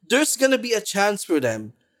 there's gonna be a chance for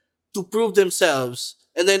them to prove themselves.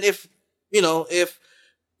 And then if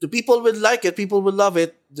the people will like it, people will love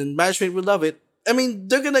it, then management will love it. I mean,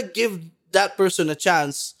 they're gonna give that person a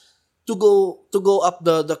chance to go up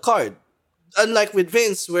the card. Unlike with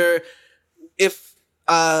Vince, where if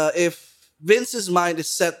Vince's mind is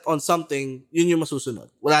set on something, yun yung masusunod.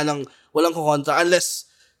 Walang kukontra unless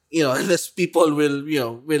people will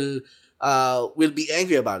be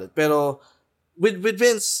angry about it. Pero with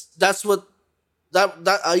Vince, that's what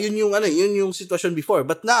yun yung situation before.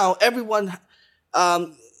 But now everyone,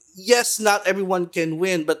 yes, not everyone can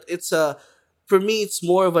win, but for me it's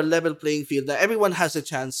more of a level playing field that everyone has a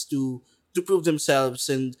chance to prove themselves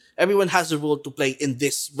and everyone has a role to play in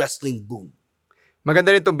this wrestling boom.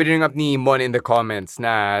 Maganda rin itong bring up ni Mon in the comments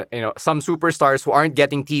na, some superstars who aren't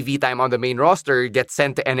getting TV time on the main roster get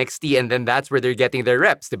sent to NXT and then that's where they're getting their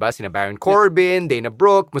reps, diba? Sina Baron Corbin, Dana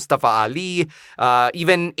Brooke, Mustafa Ali,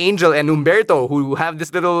 even Angel and Humberto who have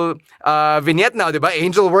this little vignette now, diba?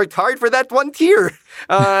 Angel worked hard for that one tier.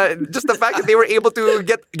 Just the fact that they were able to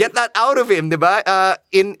get that out of him, diba?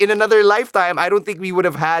 In another lifetime, I don't think we would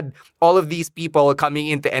have had all of these people coming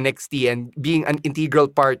into NXT and being an integral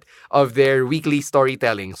part of their weekly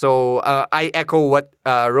storytelling. So I echo what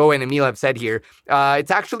Ro and Emil have said here. It's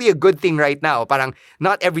actually a good thing right now. Parang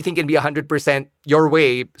not everything can be 100% your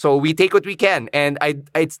way. So we take what we can. And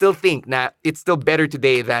I'd still think that it's still better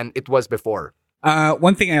today than it was before.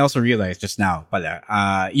 One thing I also realized just now,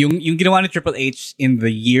 yung ginawa ni Triple H in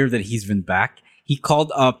the year that he's been back, he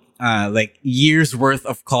called up like years worth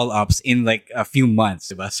of call-ups in like a few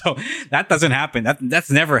months, diba? So that doesn't happen.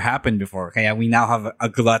 That's never happened before. Kaya we now have a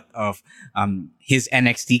glut of his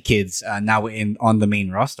NXT kids now on the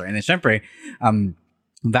main roster. And then syempre,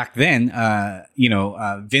 back then,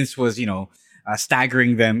 Vince was,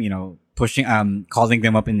 staggering them, pushing, calling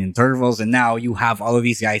them up in intervals, and now you have all of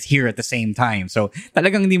these guys here at the same time. So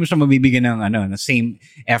talagang hindi mo siya mabibigyan ng the same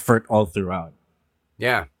effort all throughout.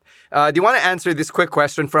 Yeah. Do you want to answer this quick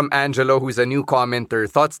question from Angelo, who's a new commenter?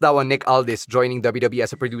 Thoughts daw on Nick Aldis joining WWE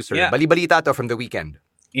as a producer? Yeah. Bali-balita to from the weekend.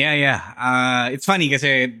 Yeah. It's funny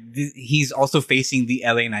kasi he's also facing the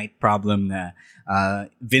LA Knight problem na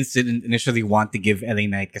Vince didn't initially want to give LA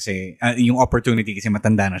Knight kasi yung opportunity kasi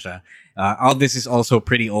matanda na siya. Aldis is also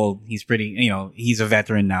pretty old. He's pretty, he's a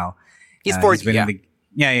veteran now. He's 40,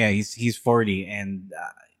 he's 40. And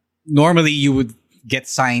normally you would get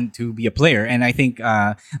signed to be a player. And I think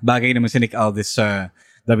bagay naman si Nick Aldis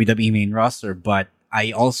WWE main roster. But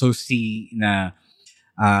I also see na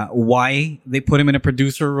why they put him in a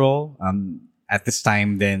producer role. at this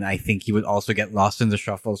time, then I think he would also get lost in the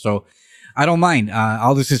shuffle. So I don't mind.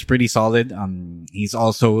 Aldous is pretty solid. He's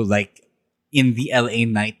also like in the LA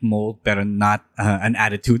Knight mold, but not an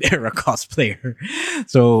Attitude Era cosplayer.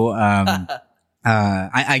 So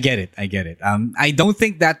I get it. I don't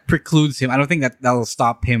think that precludes him. I don't think that'll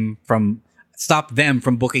stop them from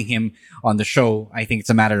booking him on the show. I think it's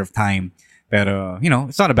a matter of time. But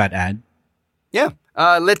it's not a bad ad. Yeah.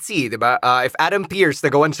 Let's see, diba? If Adam Pearce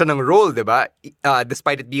nagawan siya ng role, diba?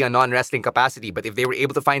 Despite it being a non-wrestling capacity, but if they were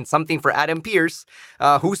able to find something for Adam Pearce,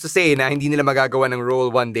 who's to say na hindi nila magagawa ng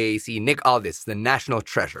role one day si Nick Aldis, the national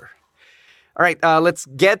treasure. All right, let's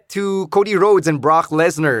get to Cody Rhodes and Brock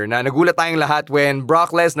Lesnar. Na nagulat tayong lahat when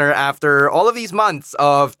Brock Lesnar, after all of these months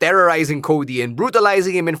of terrorizing Cody and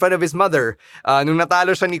brutalizing him in front of his mother, nung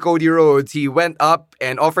natalo siya ni Cody Rhodes, he went up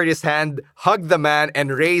and offered his hand, hugged the man,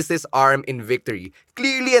 and raised his arm in victory.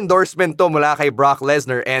 Clearly endorsement to mula kay Brock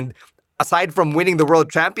Lesnar, and aside from winning the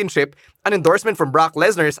World Championship, an endorsement from Brock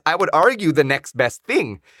Lesnar is, I would argue, the next best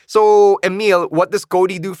thing. So, Emil, what does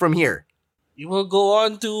Cody do from here? He will go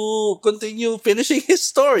on to continue finishing his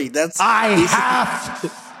story. I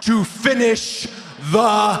have to finish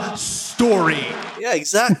the story. Yeah,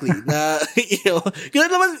 exactly. Na,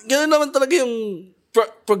 ganun naman talaga yung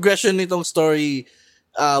progression nitong story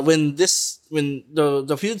when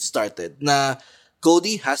the feud started. Na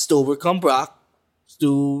Cody has to overcome Brock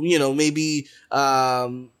to, maybe,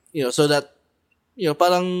 so that,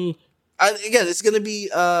 parang, again, it's gonna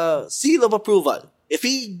be a seal of approval. If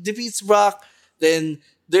he defeats Brock, then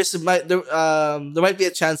there might be a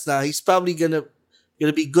chance now he's probably gonna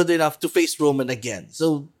be good enough to face Roman again.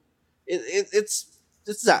 So it's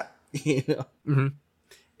that. Mm-hmm.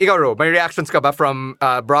 Ikaw, Ro, may reactions ka ba from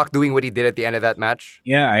Brock doing what he did at the end of that match?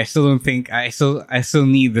 Yeah, I still don't think I still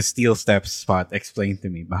need the steel steps spot explained to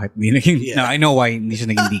me. Bakit hindi naging, Now I know why hindi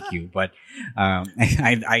siya naging DQ, but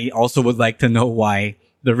I also would like to know why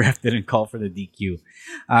the ref didn't call for the DQ.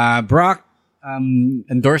 Brock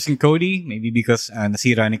endorsing Cody, maybe because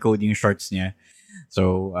nasira ni Cody yung shorts niya.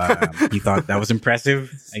 So he thought that was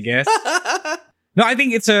impressive, I guess. No, I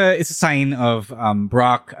think it's a sign of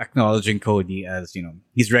Brock acknowledging Cody as,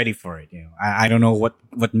 he's ready for it. I don't know what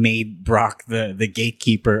made Brock the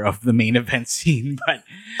gatekeeper of the main event scene, but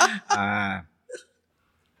I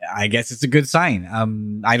guess it's a good sign.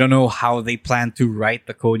 I don't know how they plan to write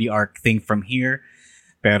the Cody arc thing from here,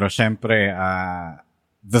 pero syempre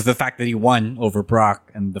the fact that he won over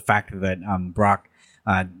Brock and the fact that Brock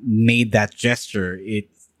made that gesture, it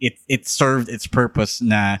served its purpose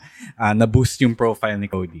na boost yung profile ni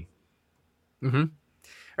Cody. Mm-hmm. All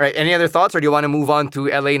right, any other thoughts, or do you want to move on to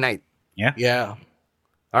LA Knight? Yeah.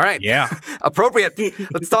 All right. Yeah. Appropriate.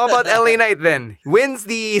 Let's talk about LA Knight then. Wins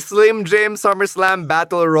the Slim Jim SummerSlam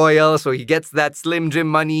Battle Royal. So he gets that Slim Jim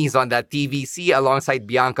money. He's on that TVC alongside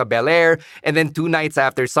Bianca Belair. And then 2 nights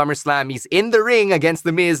after SummerSlam, he's in the ring against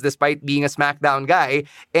The Miz despite being a SmackDown guy.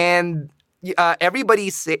 And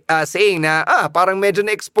everybody's saying na, parang medyo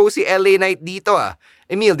na-expose si LA Knight dito ah.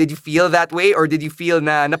 Emil, did you feel that way? Or did you feel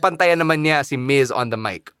na napantayan naman niya si Miz on the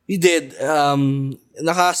mic? He did.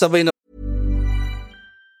 Nakasabay na.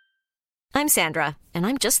 I'm Sandra, and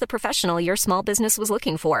I'm just the professional your small business was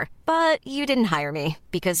looking for. But you didn't hire me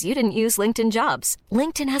because you didn't use LinkedIn Jobs.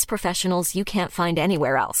 LinkedIn has professionals you can't find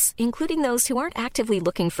anywhere else, including those who aren't actively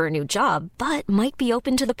looking for a new job, but might be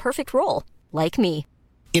open to the perfect role, like me.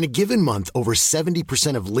 In a given month, over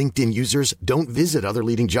 70% of LinkedIn users don't visit other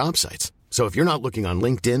leading job sites. So if you're not looking on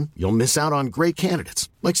LinkedIn, you'll miss out on great candidates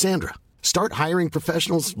like Sandra. Start hiring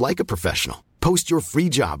professionals like a professional. Post your free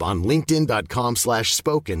job on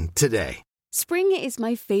linkedin.com/spoken today. Spring is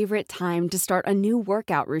my favorite time to start a new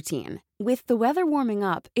workout routine. With the weather warming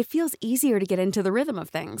up, it feels easier to get into the rhythm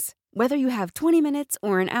of things. Whether you have 20 minutes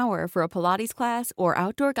or an hour for a Pilates class or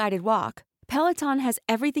outdoor guided walk, Peloton has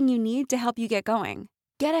everything you need to help you get going.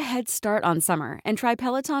 Get a head start on summer and try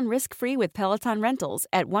Peloton risk-free with Peloton Rentals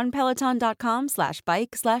at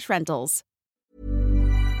onepeloton.com/bike/rentals.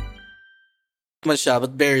 Man siya,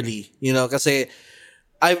 but barely. Kasi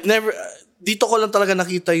I've never... Dito ko lang talaga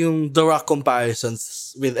nakita yung The Rock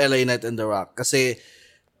comparisons with LA Knight and The Rock. Kasi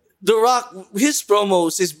The Rock, his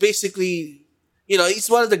promos is basically, he's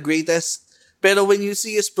one of the greatest. Pero when you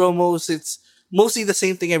see his promos, it's mostly the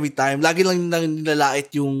same thing every time. Lagi lang nilalait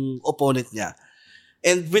yung opponent niya.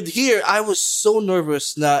 And with here, I was so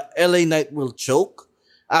nervous na LA Knight will choke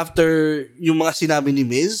after yung mga sinabi ni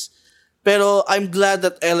Miz. Pero I'm glad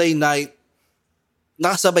that LA Knight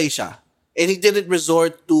nakasabay siya. And he didn't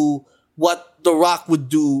resort to what The Rock would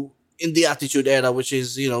do in the Attitude Era, which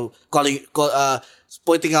is,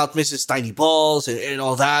 pointing out Mrs. Tiny Balls and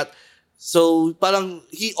all that. So parang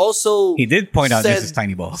he also did point out said, this is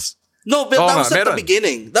tiny balls. No, but that was at the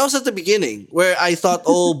beginning. That was at the beginning where I thought,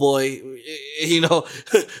 oh boy,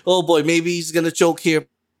 oh boy, maybe he's gonna choke here.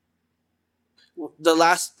 The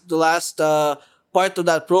last part of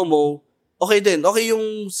that promo, okay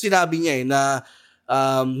yung sinabi niya na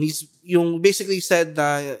he's yung basically said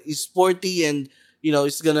na he's sporty and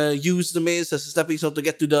he's gonna use the Miz as a stepping stone to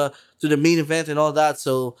get to the main event and all that.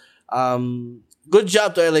 So good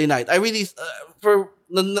job to LA Knight. I really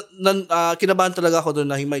kinabahan talaga ako doon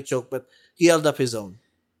na he might choke, but he held up his own.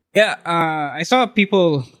 Yeah, I saw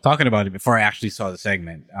people talking about it before I actually saw the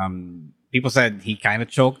segment. People said he kind of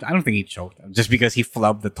choked. I don't think he choked just because he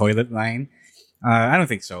flubbed the toilet line. I don't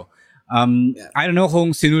think so. I don't know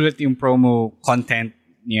kung sinulat yung promo content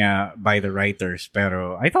niya by the writers,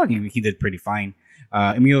 pero I thought he did pretty fine.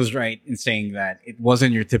 Emil's right in saying that it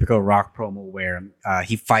wasn't your typical Rock promo where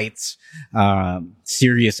he fights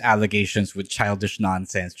serious allegations with childish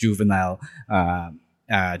nonsense, juvenile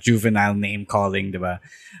name calling, diba?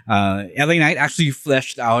 LA Knight actually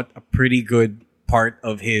fleshed out a pretty good part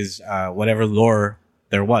of his whatever lore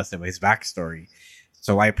there was, his backstory.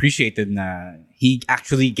 So I appreciated he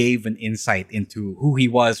actually gave an insight into who he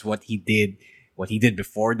was, what he did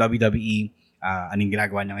before WWE, anong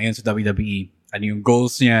ginagawa niya ngayon sa WWE, ano yung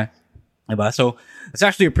goals niya, diba? So it's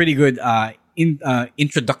actually a pretty good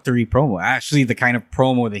introductory promo. Actually, the kind of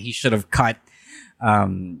promo that he should have cut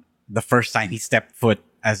the first time he stepped foot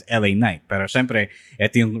as LA Knight. Pero syempre,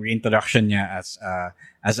 ito yung reintroduction niya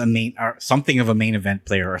as a main or something of a main event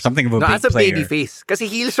player or something of a big player. As a baby face. Kasi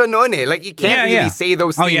heel siya noon eh. Like you can't really say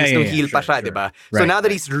those things to heel pa siya, diba? Right, so now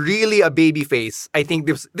that he's really a baby face, I think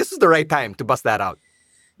this is the right time to bust that out.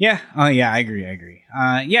 Yeah. I agree.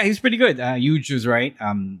 Yeah, he's pretty good. Huge was right.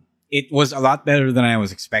 It was a lot better than I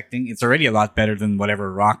was expecting. It's already a lot better than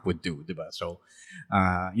whatever Rock would do, diba? So,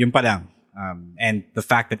 yun pa lang. And the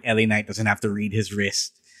fact that LA Knight doesn't have to read his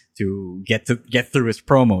wrist to get through his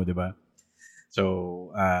promo, diba?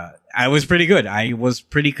 So, I was pretty good. I was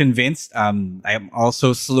pretty convinced. I am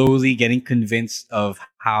also slowly getting convinced of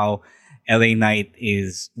how LA Knight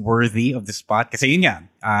is worthy of the spot. Kasi yun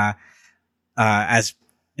nga, as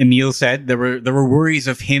Emil said, there were worries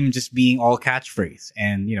of him just being all catchphrase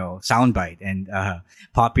and, soundbite and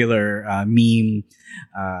popular meme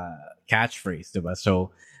catchphrase, diba?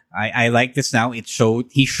 So, I like this now. He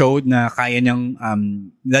showed na kaya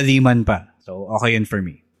niyang laliman pa. So, okay yun for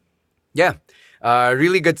me. Yeah.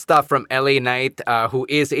 Really good stuff from LA Knight, who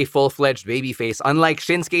is a full-fledged babyface, unlike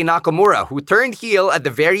Shinsuke Nakamura, who turned heel at the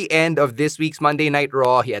very end of this week's Monday Night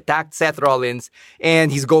Raw. He attacked Seth Rollins,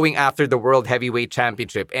 and he's going after the World Heavyweight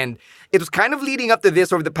Championship. And it was kind of leading up to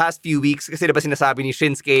this over the past few weeks kasi diba sinasabi ni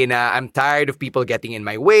Shinsuke na I'm tired of people getting in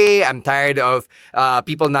my way, I'm tired of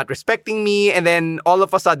people not respecting me, and then all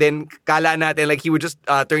of a sudden, kala natin like he would just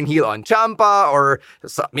turn heel on Ciampa or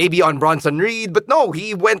maybe on Bronson Reed, but no,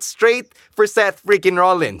 he went straight for Seth freaking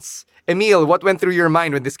Rollins. Emil, what went through your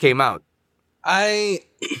mind when this came out? I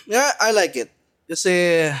like it.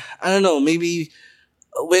 Kasi, I don't know, maybe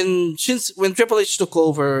when Triple H took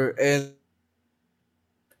over and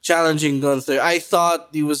challenging Gunther, I thought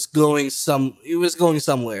he was going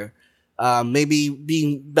somewhere. Maybe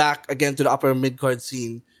being back again to the upper mid-card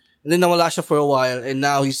scene. And then nawala siya for a while, and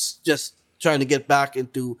now he's just trying to get back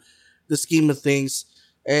into the scheme of things.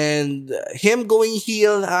 And him going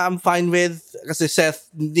heel, I'm fine with, kasi Seth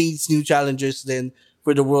needs new challengers then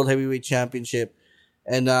for the World Heavyweight Championship.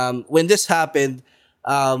 And when this happened,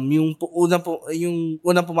 yung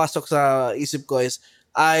unang pumasok sa isip ko is,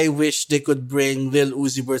 I wish they could bring Lil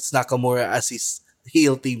Uzi Vert's Nakamura as his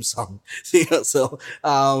heel theme song. So,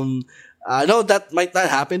 I know that might not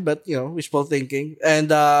happen, but, wishful thinking. And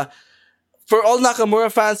for all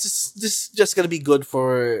Nakamura fans, this is just gonna be good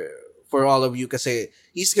for all of you kasi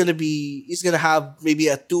he's gonna have maybe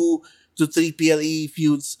a 2 to 3 PLE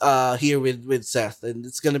feuds here with Seth, and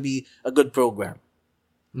it's gonna be a good program.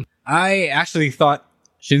 I actually thought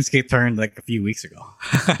Shinsuke turned like a few weeks ago.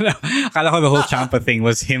 Akala ko the whole Ciampa thing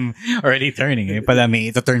was him already turning. Pala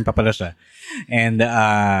may ito turn pa pala siya. And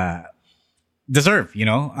deserve,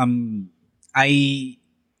 I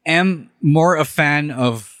am more a fan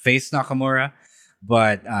of face Nakamura,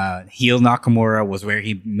 but heel Nakamura was where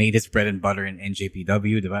he made his bread and butter in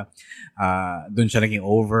NJPW, diba? Dun siya naging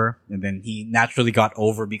over, and then he naturally got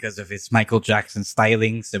over because of his Michael Jackson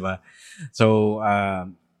stylings, diba?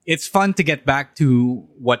 So it's fun to get back to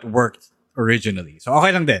what worked originally. So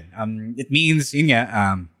okay lang din. It means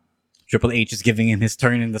Triple H is giving him his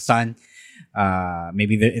turn in the sun.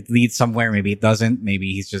 Maybe it leads somewhere, maybe it doesn't.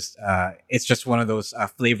 Maybe he's just it's just one of those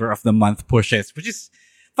flavor of the month pushes, which is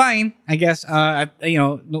fine, I guess. Sa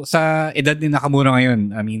edad ni Nakamura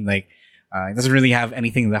ngayon, I mean, like, it doesn't really have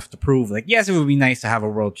anything left to prove. Like, yes, it would be nice to have a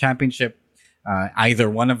world championship, either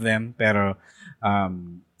one of them. Pero,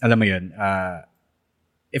 alam mo yun,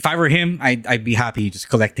 if I were him, I'd be happy just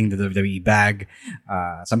collecting the WWE bag.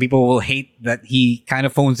 Some people will hate that he kind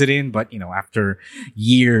of phones it in, but after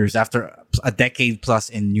years, after a decade plus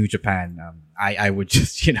in New Japan, I would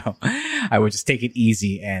just I would just take it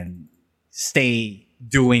easy and stay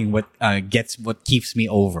doing what keeps me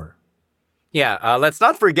over. Yeah, let's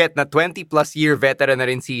not forget na 20 plus year veteran na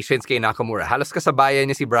rin si Shinsuke Nakamura. Halos kasabayan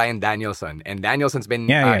niya si Bryan Danielson, and Danielson's been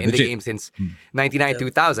in the game since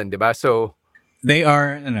 99-2000, diba? So they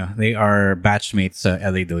are batchmates sa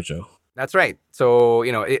LA Dojo. That's right. So,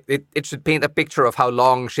 it should paint a picture of how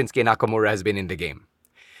long Shinsuke Nakamura has been in the game.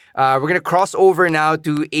 We're going to cross over now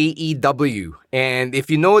to AEW. And if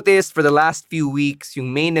you noticed, for the last few weeks,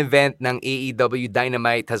 yung main event ng AEW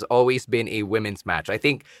Dynamite has always been a women's match. I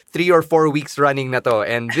think 3 or 4 weeks running na to.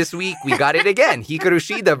 And this week, we got it again. Hikaru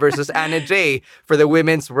Shida versus Anna Jay for the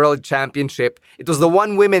Women's World Championship. It was the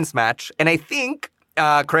one women's match. And I think,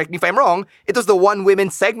 correct me if I'm wrong, it was the one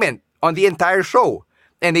women's segment on the entire show.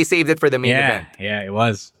 And they saved it for the main event. Yeah, it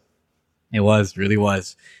was. It was, really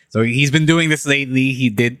was. So he's been doing this lately. He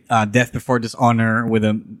did Death Before Dishonor with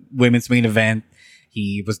a women's main event.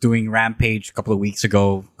 He was doing Rampage a couple of weeks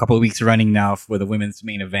running now with a women's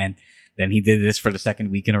main event. Then he did this for the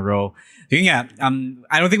second week in a row. So yeah,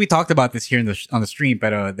 I don't think we talked about this here on the stream,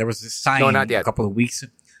 but there was this sign a couple of weeks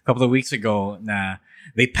ago na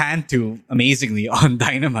they panned to amazingly on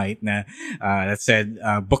Dynamite that said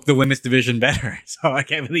book the women's division better. So I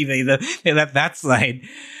can't believe they let that slide.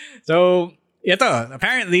 So ito,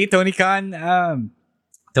 apparently Tony Khan's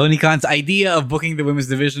idea of booking the women's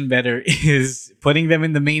division better is putting them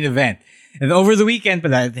in the main event. And over the weekend,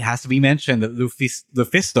 but it has to be mentioned that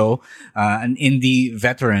Lufisto, an indie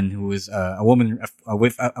veteran who is a woman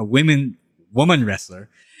wrestler,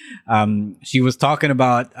 she was talking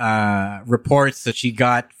about reports that she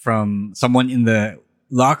got from someone in the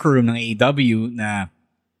locker room ng AEW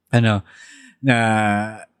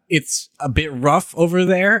na it's a bit rough over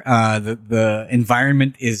there. The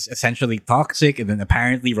environment is essentially toxic, and then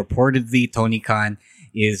apparently, reportedly, Tony Khan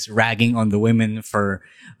is ragging on the women for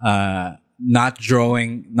not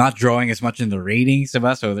drawing as much in the ratings.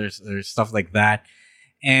 So there's stuff like that.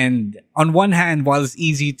 And on one hand, while it's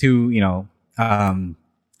easy to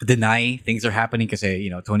deny things are happening because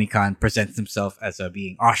Tony Khan presents himself as a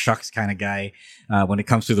being shucks kind of guy when it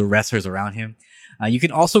comes to the wrestlers around him. You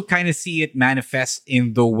can also kind of see it manifest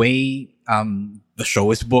in the way the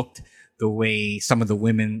show is booked, the way some of the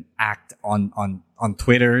women act on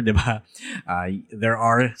Twitter. Diba? There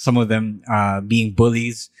are some of them being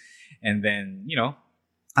bullies, and then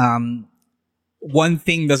one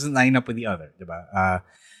thing doesn't line up with the other. Diba?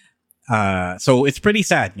 So it's pretty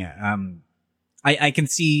sad. Yeah. I can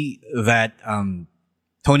see that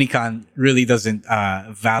Tony Khan really doesn't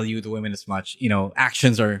value the women as much.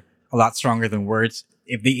 Actions are a lot stronger than words.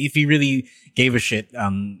 If he really gave a shit,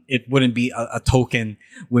 it wouldn't be a token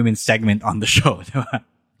women's segment on the show.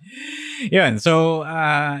 Yeah, and so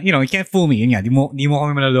you can't fool me. Yun nga, di mo kami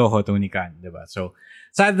malaloko, Tony Khan, diba? So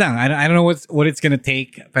sad lang. I don't know what it's gonna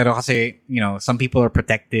take. Pero kasi some people are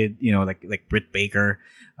protected. Like Britt Baker,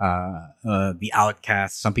 the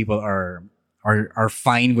Outcast. Some people are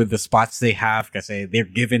fine with the spots they have because they're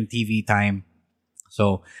given TV time.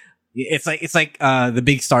 So it's like the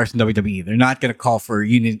big stars in WWE. They're not gonna call for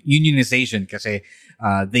unionization because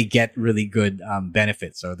they get really good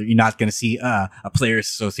benefits. So you're not gonna see a players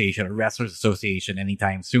association, a wrestlers association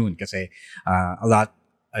anytime soon because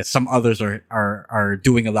some others are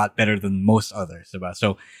doing a lot better than most others.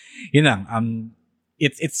 So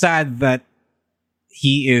it's sad that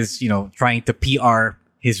he is trying to PR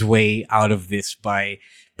his way out of this by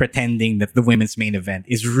pretending that the women's main event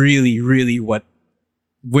is really, really what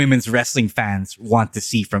women's wrestling fans want to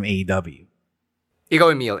see from AEW.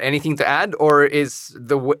 Ikaw, Emil, anything to add, or is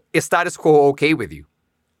status quo okay with you?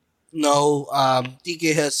 No,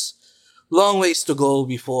 TK has long ways to go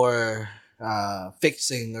before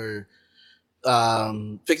fixing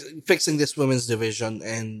this women's division,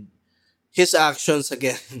 and his actions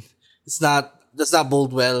again, does not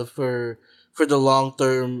bode well for the long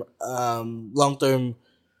term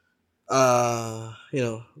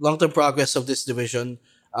progress of this division.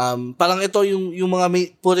 Parang ito yung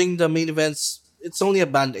mga putting the main events, it's only a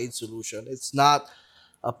band-aid solution. It's not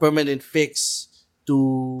a permanent fix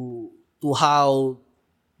to how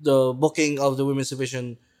the booking of the women's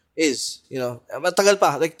division is. Matagal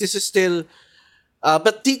pa. Like, this is still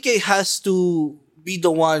but TK has to be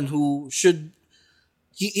the one who should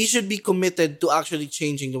he should be committed to actually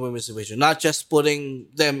changing the women's division, not just putting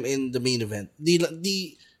them in the main event.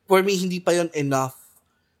 For me, hindi pa yun enough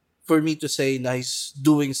for me to say na he's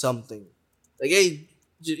doing something. Like, hey,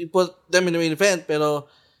 you put them in the main event, pero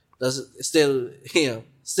still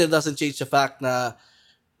doesn't change the fact na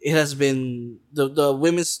it has been the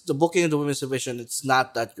booking of the women's division, it's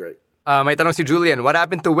not that great. May tanong si Julian, what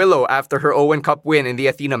happened to Willow after her Owen Cup win in the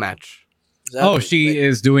Athena match? Exactly. Oh, she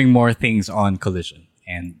is doing more things on Collision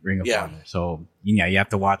and Ring of Honor. So, you have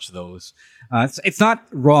to watch those. It's not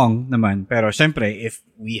wrong naman, pero syempre, if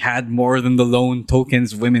we had more than the lone token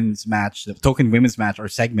women's match or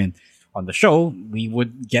segment on the show, we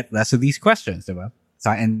would get less of these questions, diba? So,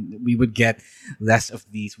 and we would get less of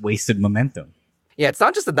these wasted momentum. Yeah, it's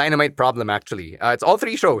not just a Dynamite problem, actually. It's all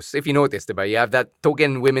 3 shows, if you notice, diba? You have that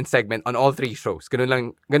token women's segment on all 3 shows.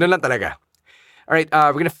 Ganun lang talaga. All right,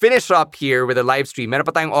 we're going to finish up here with a live stream. Meron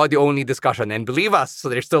pa tayong audio-only discussion. And believe us, so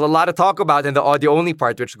there's still a lot to talk about in the audio-only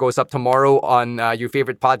part, which goes up tomorrow on your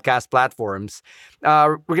favorite podcast platforms.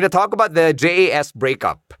 We're going to talk about the JAS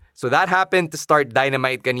breakup. So that happened to start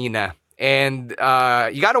Dynamite kanina. And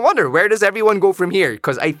you got to wonder, where does everyone go from here?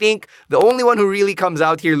 Because I think the only one who really comes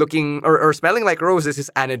out here looking or smelling like roses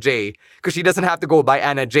is Anna Jay, because she doesn't have to go by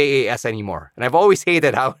Anna JAS anymore. And I've always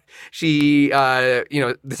hated how she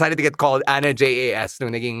decided to get called Anna JAS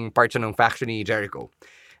nung naging part siya ng faction ni Jericho.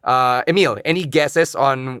 Emil, any guesses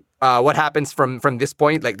on what happens from this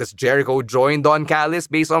point? Like, does Jericho join Don Callis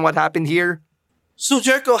based on what happened here? So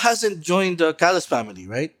Jericho hasn't joined the Callis family,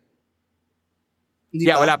 right?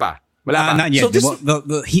 Yeah, wala pa. Not yet.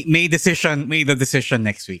 So he made the decision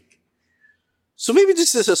next week. So maybe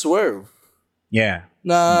this is a swerve. Yeah.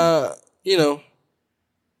 Like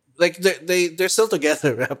they're still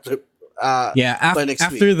together after.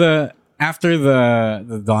 After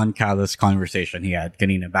the Don Callis conversation he had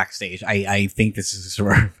kanina backstage, I think this is a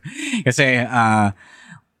swerve. Kasi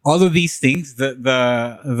all of these things,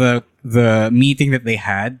 the meeting that they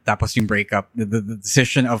had, tapos yung breakup, the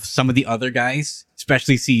decision of some of the other guys,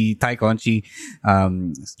 especially si Ty Conchi,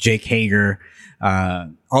 Jake Hager,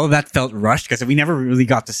 all of that felt rushed because we never really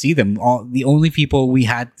got to see them. The only people we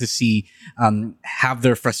had to see have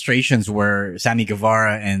their frustrations were Sammy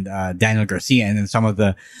Guevara and Daniel Garcia, and then some of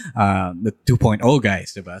the 2.0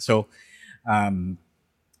 guys, diba? So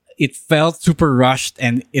it felt super rushed,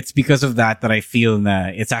 and it's because of that I feel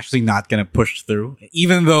that it's actually not going to push through.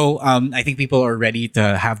 Even though I think people are ready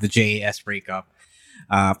to have the JAS breakup.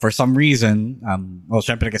 For some reason,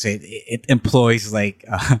 syempre kasi it employs like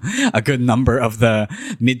a good number of the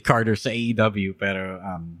mid-carders sa AEW. Pero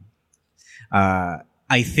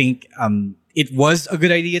I think it was a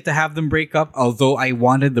good idea to have them break up, although I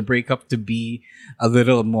wanted the breakup to be a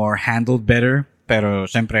little more handled better. Pero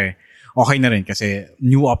syempre, okay na rin kasi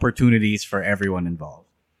new opportunities for everyone involved.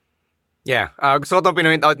 Yeah. Gusto ko itong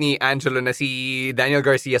pinoint out ni Angelo na si Daniel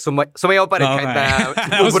Garcia sumayaw pa rin kahit na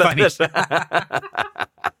that was funny.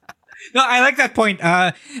 No, I like that point.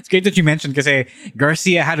 It's great that you mentioned kasi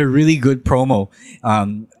Garcia had a really good promo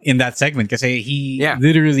in that segment kasi he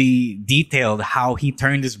literally detailed how he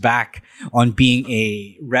turned his back on being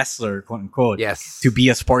a wrestler, quote unquote, to be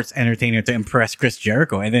a sports entertainer to impress Chris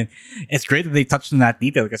Jericho. And then it's great that they touched on that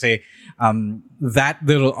detail kasi that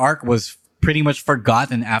little arc was pretty much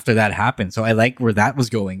forgotten after that happened. So I like where that was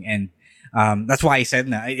going. And that's why I said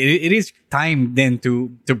na it is time then to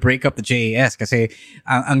break up the JAS kasi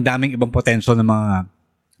ang daming ibang potential ng mga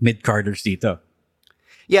mid-carders dito.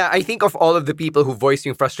 Yeah, I think of all of the people who voiced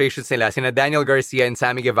yung frustrations nila, sina Daniel Garcia and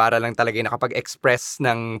Sammy Guevara lang talaga yung nakapag-express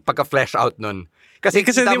ng pagka-flesh out nun. Kasi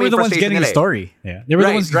they were the ones getting the story. Yeah. They were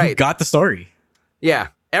the ones who got the story. Yeah.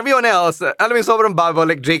 Everyone else, alam mo yung sobrang babo,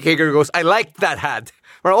 like Jake Hager goes, I liked that hat.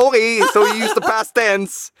 Or okay, so you used the past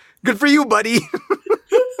tense. Good for you, buddy.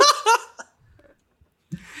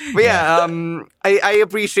 But yeah, I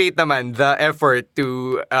appreciate naman the effort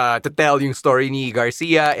to tell yung story ni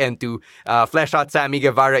Garcia and to flesh out Sammy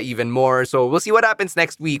Guevara even more. So we'll see what happens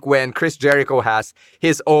next week when Chris Jericho has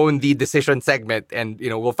his own The Decision segment, and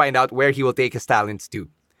we'll find out where he will take his talents to.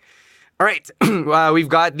 All right, we've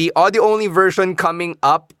got the audio-only version coming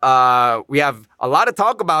up. We have a lot to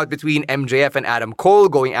talk about between MJF and Adam Cole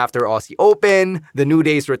going after Aussie Open, the New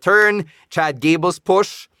Day's return, Chad Gable's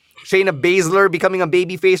push, Shayna Baszler becoming a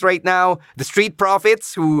babyface right now, the Street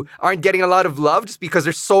Profits who aren't getting a lot of love just because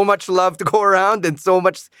there's so much love to go around and so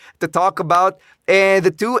much to talk about, and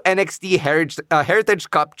the 2 NXT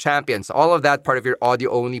Heritage Cup champions. All of that part of your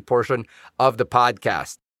audio-only portion of the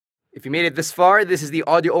podcast. If you made it this far, this is the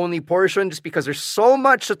audio-only portion just because there's so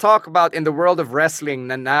much to talk about in the world of wrestling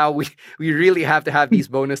and now we really have to have these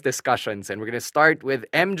bonus discussions. And we're going to start with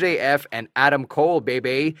MJF and Adam Cole,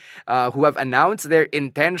 baby, who have announced their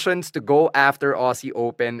intentions to go after Aussie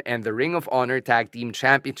Open and the Ring of Honor Tag Team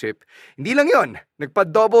Championship. Hindi lang yun.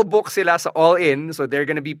 Nagpa-double book sila sa All In, so they're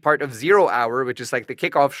going to be part of 0 Hour, which is like the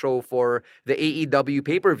kickoff show for the AEW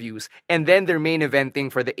pay-per-views, and then they're main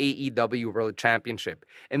eventing for the AEW World Championship.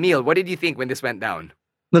 Emil, what did you think when this went down?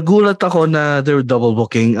 Nagulat ako na they were double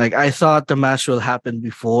booking. Like, I thought the match will happen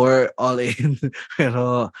before All In.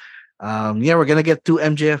 Pero, yeah, we're gonna get 2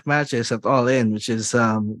 MJF matches at All In, which is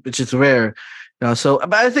rare. So,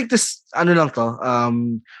 but I think this, ano lang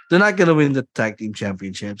to, they're not gonna win the tag team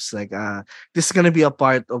championships. Like, this is gonna be a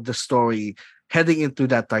part of the story heading into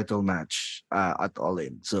that title match at All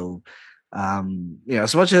In. So,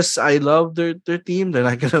 as much as I love their team, they're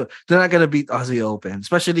not gonna beat Aussie Open,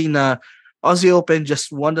 especially na Aussie Open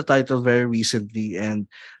just won the title very recently, and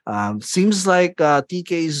seems like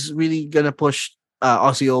TK is really gonna push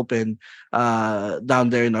Aussie Open down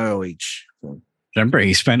there in ROH. So. Remember,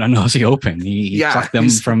 he spent on Aussie Open. He plucked them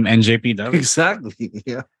from NJPW. Exactly.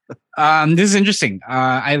 Yeah. This is interesting.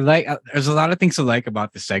 I like. There's a lot of things to like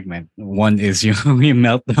about this segment. One is you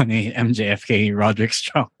melt on a MJFK Roderick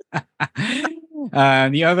Strong.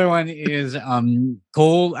 The other one is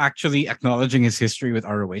Cole actually acknowledging his history with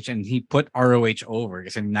ROH, and he put ROH over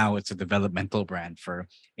because now it's a developmental brand for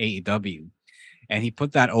AEW. And he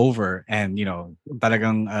put that over, and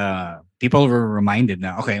talagang people were reminded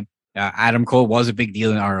now. Okay, Adam Cole was a big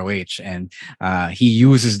deal in ROH, and he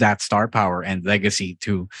uses that star power and legacy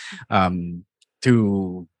to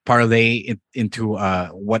parlay it into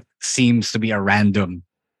what seems to be a random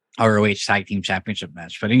ROH Tag Team Championship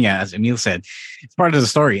match. But yeah, as Emil said, it's part of the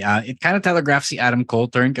story. It kind of telegraphs the Adam Cole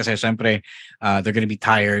turn kasi syempre they're going to be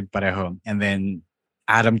tired pareho. And then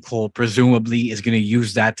Adam Cole presumably is going to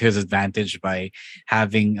use that to his advantage by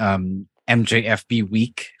having MJF be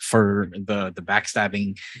weak for the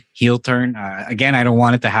backstabbing heel turn. Again, I don't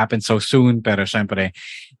want it to happen so soon, pero syempre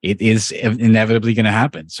it is inevitably going to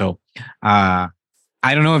happen. So I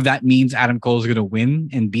don't know if that means Adam Cole is going to win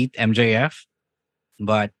and beat MJF,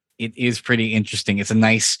 but it is pretty interesting. It's a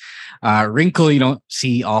nice wrinkle you don't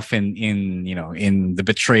see often in the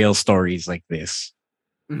betrayal stories like this.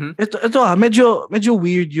 Mm-hmm. Ito medyo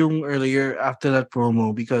weird yung earlier after that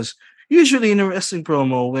promo, because usually in a wrestling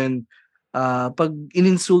promo when pag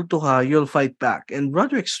ininsulto ka, you'll fight back. And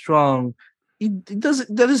Roderick Strong, he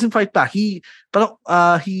doesn't fight back. The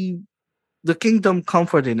kingdom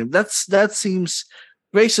comforted him. That seems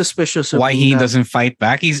very suspicious. Why he doesn't fight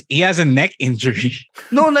back? He has a neck injury.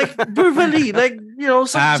 No, like verbally, like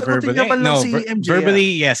verbally. No, verbally,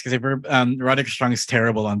 yes, because Roderick Strong is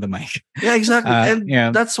terrible on the mic. Yeah, exactly,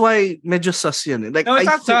 and that's why medyo sus yun. Like, no, it's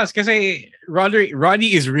not sus because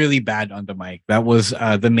Roddy is really bad on the mic. That was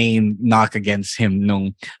the main knock against him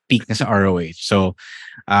nung peak na sa ROH. So,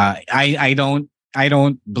 I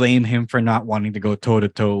don't blame him for not wanting to go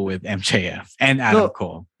toe-to-toe with MJF and Adam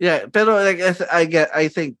Cole. Yeah, pero like I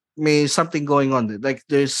think may something going on. Like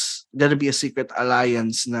there's gonna be a secret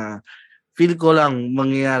alliance na feel ko lang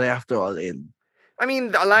mangyayari after All In. I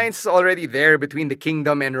mean, the alliance is already there between the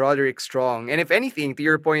Kingdom and Roderick Strong. And if anything, to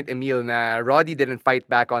your point, Emil, na Roddy didn't fight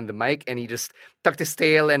back on the mic and he just tucked his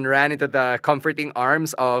tail and ran into the comforting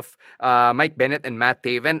arms of Mike Bennett and Matt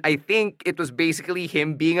Taven, I think it was basically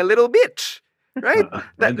him being a little bitch. Right?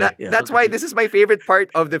 That's why this is my favorite part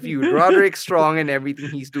of the feud. Roderick Strong and everything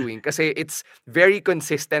he's doing. Kasi it's very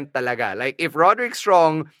consistent talaga. Like, if Roderick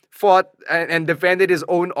Strong fought and defended his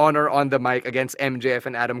own honor on the mic against MJF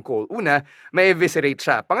and Adam Cole, una, may eviscerate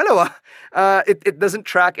siya. Pangalawa, it doesn't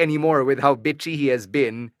track anymore with how bitchy he has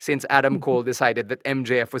been since Adam Cole decided that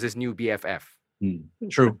MJF was his new BFF.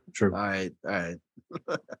 True. All right.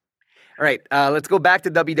 All right, let's go back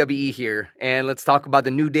to WWE here, and let's talk about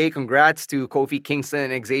the New Day. Congrats to Kofi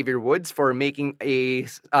Kingston and Xavier Woods for making a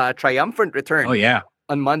triumphant return. Oh, yeah.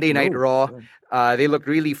 On Monday Night Raw. They looked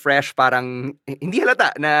really fresh. Parang hindi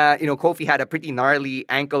halata na, Kofi had a pretty gnarly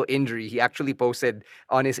ankle injury. He actually posted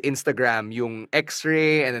on his Instagram yung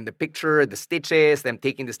x-ray and then the picture, the stitches, them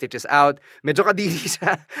taking the stitches out. Medyo kadiri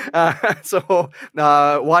siya. So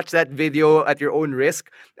watch that video at your own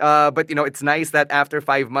risk. But, it's nice that after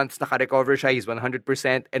 5 months, naka-recover siya. He's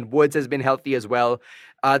 100%. And Woods has been healthy as well.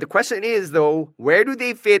 The question is, though, where do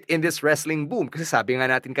they fit in this wrestling boom? Kasi sabi nga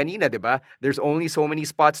natin kanina, diba? There's only so many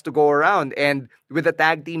spots to go around. And with the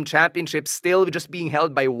tag team championship still just being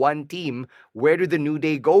held by one team, where do the New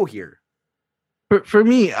Day go here? For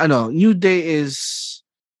me, New Day is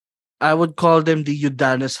I would call them the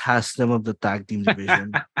Udanis Haslam of the tag team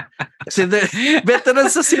division. Kasi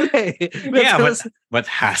veterans na sila eh. But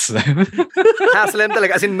Haslam. Haslam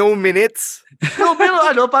talaga, as in no minutes. No,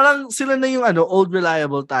 pero parang sila na yung old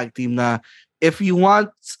reliable tag team na if you want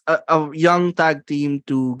a young tag team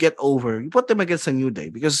to get over, you put them against a New Day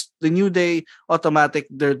because the New Day automatic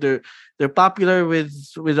they're popular with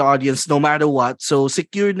the audience no matter what. So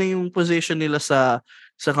secure na yung position nila sa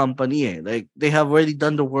company eh. Like they have already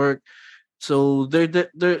done the work. So they're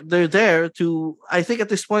there to, I think at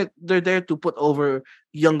this point they're there to put over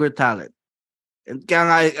younger talent. And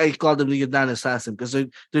kaya I call them the Udan Assassin because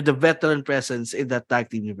they're the veteran presence in that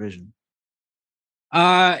tag team division.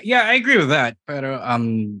 Yeah, I agree with that. But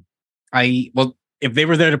if they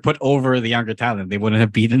were there to put over the younger talent, they wouldn't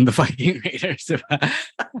have beaten the Viking Raiders.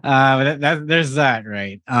 But there's that,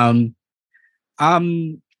 right?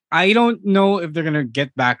 I don't know if they're gonna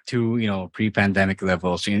get back to pre-pandemic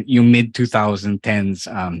levels, yung mid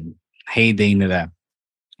 2010s heyday nila.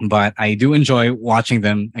 But I do enjoy watching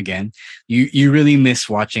them again. You really miss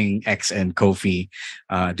watching X and Kofi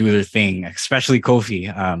do their thing, especially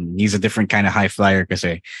Kofi. He's a different kind of high flyer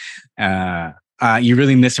kasi you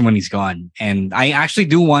really miss him when he's gone. And I actually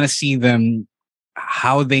do want to see them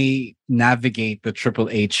how they navigate the Triple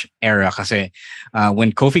H era kasi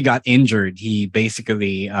when Kofi got injured, he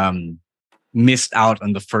basically missed out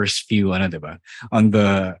on the first few diba? on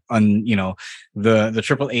the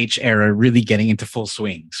Triple H era really getting into full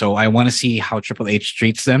swing. So I want to see how Triple H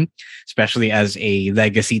treats them, especially as a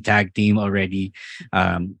legacy tag team already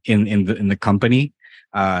in the company.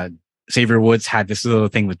 Xavier Woods had this little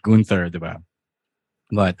thing with Gunther, diba?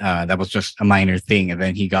 But that was just a minor thing, and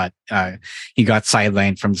then he got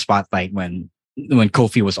sidelined from the spotlight when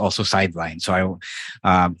Kofi was also sidelined. So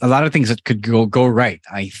a lot of things that could go right.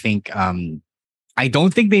 I think I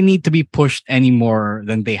don't think they need to be pushed any more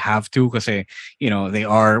than they have to because they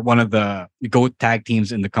are one of the GOAT tag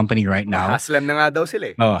teams in the company right now. Haslam na nga daw sila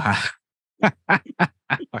eh. Oh,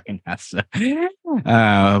 fucking Haslam.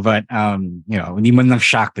 But hindi man lang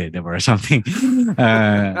shocked or something.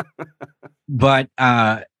 But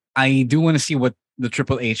I do want to see what the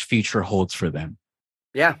Triple H future holds for them.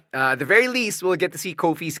 Yeah, at the very least, we'll get to see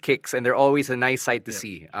Kofi's kicks, and they're always a nice sight to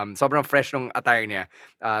see. Sobrang fresh nung attire niya,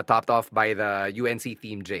 topped off by the UNC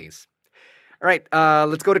themed Jays. All right,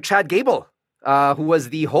 let's go to Chad Gable, who was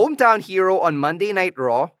the hometown hero on Monday Night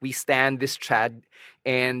Raw. We stand this Chad,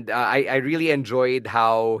 and I really enjoyed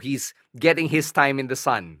how he's getting his time in the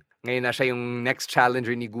sun. Ngayon na siya yung next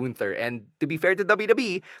challenger ni Gunther. And to be fair to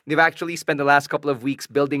WWE, they've actually spent the last couple of weeks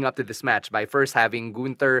building up to this match by first having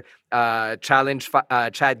Gunther challenge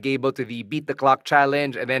Chad Gable to the Beat the Clock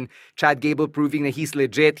challenge, and then Chad Gable proving that he's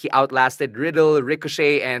legit. He outlasted Riddle,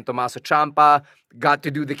 Ricochet, and Tommaso Ciampa. Got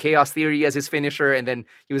to do the Chaos Theory as his finisher, and then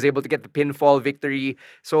he was able to get the pinfall victory.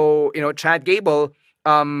 So, Chad Gable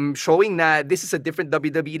showing that this is a different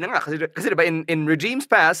WWE na nga. Kasi in regimes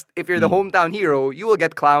past, if you're the hometown hero, you will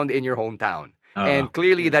get clowned in your hometown. And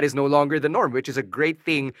clearly that is no longer the norm, which is a great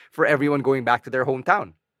thing for everyone going back to their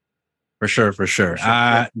hometown. For sure.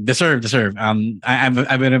 Deserve.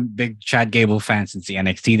 I've been a big Chad Gable fan since the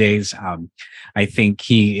NXT days. I think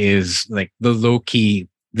he is like the low-key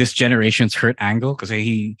this generation's Hurt Angle because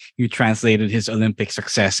he translated his Olympic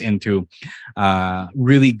success into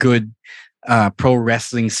really good pro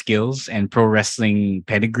wrestling skills and pro wrestling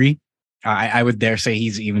pedigree. I would dare say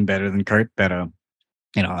he's even better than Kurt, but a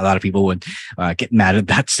lot of people would get mad at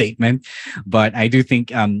that statement. But I do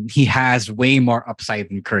think he has way more upside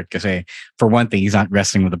than Kurt because for one thing, he's not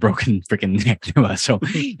wrestling with a broken freaking neck. So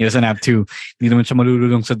he doesn't have to, hindi naman siya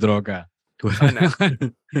malululong sa droga.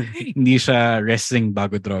 Hindi siya wrestling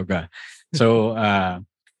bago droga. So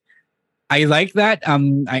I like that.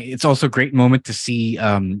 It's also a great moment to see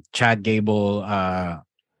Chad Gable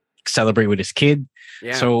celebrate with his kid.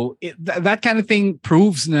 Yeah. So that kind of thing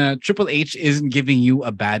proves that Triple H isn't giving you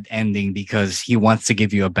a bad ending because he wants to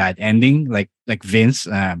give you a bad ending, like Vince,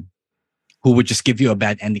 who would just give you a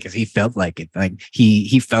bad ending because he felt like it. Like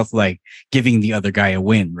he felt like giving the other guy a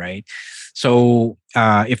win, right? So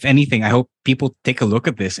if anything, I hope people take a look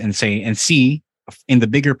at this and see in the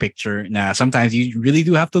bigger picture. Now, sometimes you really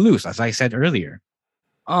do have to lose, as I said earlier.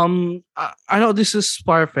 I know this is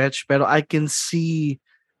far-fetched, but I can see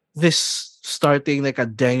this starting like a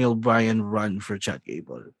Daniel Bryan run for Chad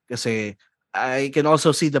Gable. Kasi I can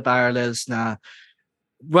also see the parallels na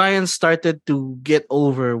Bryan started to get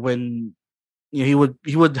over when he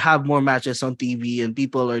would have more matches on TV and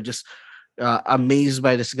people are just amazed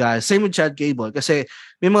by this guy. Same with Chad Gable. Kasi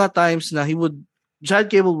may mga times na he would Chad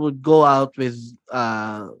Gable would go out with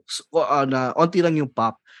on onti lang yung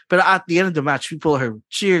pop, but at the end of the match, people are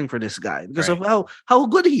cheering for this guy because of how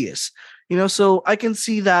good he is. So I can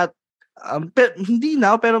see that. Hindi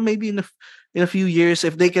now, pero maybe in a few years,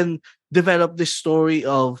 if they can develop this story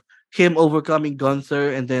of him overcoming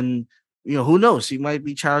Gunther, and then who knows, he might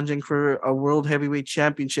be challenging for a world heavyweight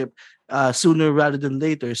championship sooner rather than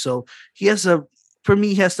later. So for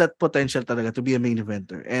me, he has that potential talaga to be a main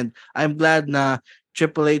eventer, and I'm glad na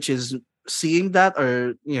Triple H is seeing that,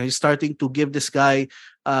 or he's starting to give this guy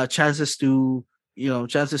chances to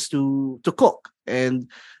cook. And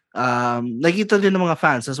nakita din ng mga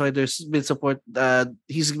fans, that's why there's been support.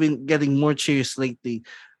 He's been getting more cheers lately.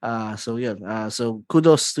 So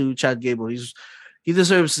kudos to Chad Gable. He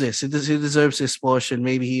deserves this. He deserves his push, and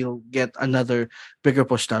maybe he'll get another bigger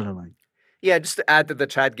push down the line. Yeah, just to add to the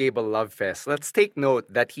Chad Gable love fest, let's take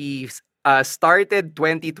note that he started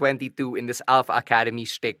 2022 in this Alpha Academy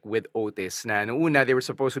shtick with Otis. Na noong una, they were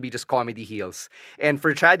supposed to be just comedy heels. And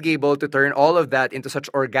for Chad Gable to turn all of that into such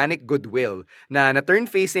organic goodwill, na-turn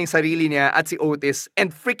face niya yung sarili niya at si Otis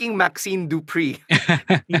and freaking Maxine Dupree.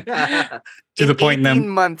 To the point 18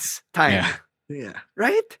 months time. Yeah.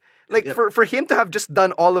 Right? Like, for him to have just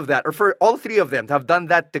done all of that, or for all three of them to have done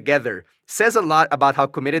that together, says a lot about how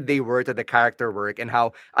committed they were to the character work and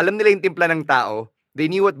how alam nila yung timpla ng tao. They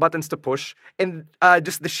knew what buttons to push, and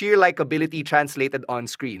just the sheer likability translated on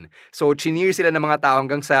screen. So, chineer sila ng mga tao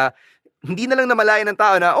hanggang sa hindi na lang namalayan ng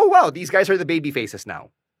tao na, oh wow, these guys are the baby faces now.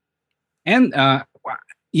 And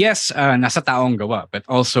yes, nasa taong gawa, but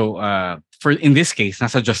also for in this case,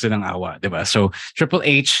 nasa Diyos din ang awa, diba? So Triple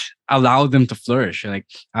H allowed them to flourish. Like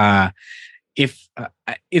if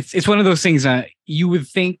it's one of those things that you would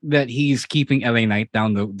think that he's keeping LA Knight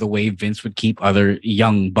down the way Vince would keep other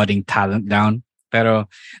young budding talent down. Pero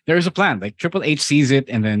there's a plan. Like Triple H sees it,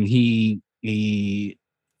 and then he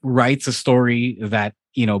writes a story that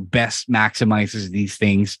best maximizes these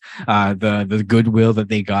things, the goodwill that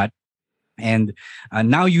they got. And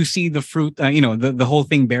now you see the fruit, the whole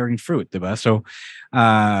thing bearing fruit, diba? So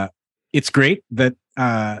it's great that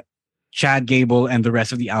Chad Gable and the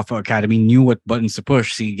rest of the Alpha Academy knew what buttons to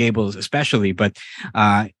push, see Gable especially, but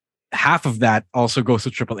half of that also goes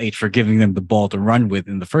to Triple H for giving them the ball to run with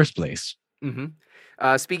in the first place. Mm-hmm.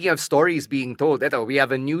 Speaking of stories being told, we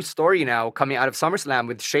have a new story now coming out of SummerSlam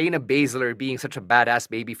with Shayna Baszler being such a badass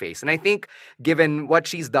babyface. And I think given what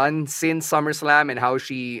she's done since SummerSlam and how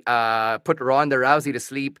she put Ronda Rousey to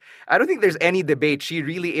sleep, I don't think there's any debate. She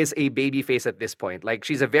really is a babyface at this point. Like,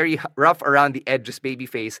 she's a very rough around the edges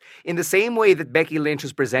babyface in the same way that Becky Lynch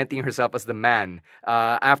was presenting herself as the man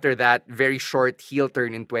after that very short heel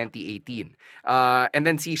turn in 2018. And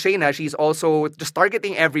then see Shayna, she's also just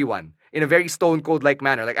targeting everyone in a very stone-cold-like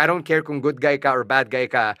manner. Like, I don't care kung good guy ka or bad guy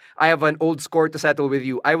ka. I have an old score to settle with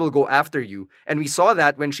you. I will go after you. And we saw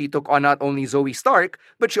that when she took on not only Zoe Stark,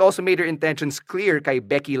 but she also made her intentions clear kay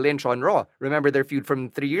Becky Lynch on Raw. Remember their feud from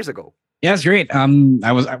 3 years ago? Yeah, it's great. When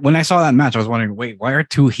I saw that match, I was wondering, wait, why are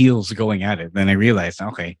two heels going at it? Then I realized,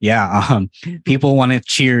 okay, yeah, people want to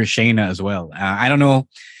cheer Shayna as well. I don't know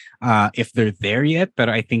if they're there yet, but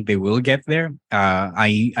I think they will get there.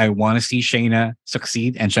 I want to see Shayna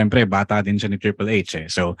succeed, and syempre bata din siya ni Triple H.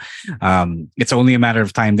 So it's only a matter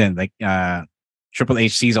of time then. Like Triple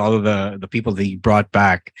H sees all of the people that he brought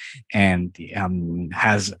back, and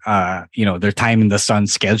has their time in the sun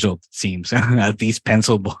scheduled, it seems. At least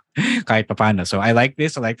penciled kahit papano. So I like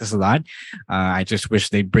this a lot. I just wish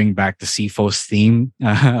they bring back the CFO's theme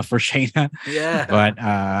for Shayna. Yeah. But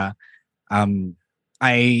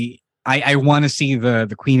I want to see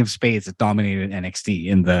the Queen of Spades that dominated NXT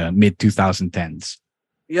in the mid 2010s.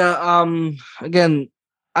 Yeah. Again,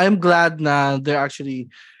 I'm glad na they're actually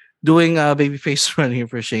doing a babyface run here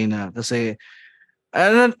for Shayna. Kasi,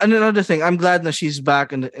 and another thing, I'm glad that she's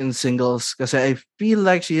back in singles. Because I feel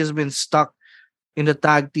like she has been stuck in the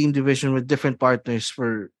tag team division with different partners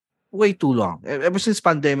for way too long. Ever since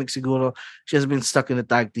pandemic, siguro, she has been stuck in the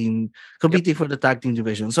tag team, competing for the tag team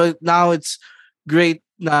division. So now it's great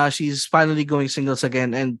na she's finally going singles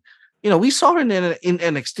again. And we saw her in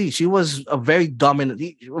NXT. She was a very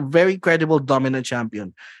credible dominant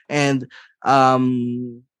champion. And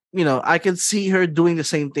I can see her doing the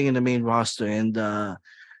same thing in the main roster. And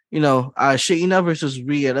Shayna versus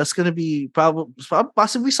Rhea, that's gonna be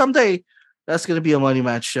possibly someday. That's gonna be a money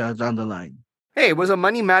match down the line. Hey, it was a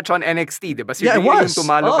money match on NXT, di ba? Si Yeah, it Rhea yung was.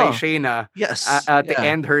 tumalo kay Oh. Shayna Yes. to Yeah.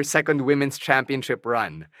 end her second women's championship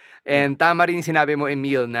run. And tama rin yung sinabi mo,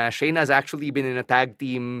 Emil, na Shayna's actually been in a tag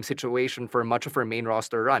team situation for much of her main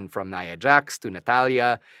roster run, from Nia Jax to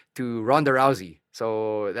Natalia to Ronda Rousey.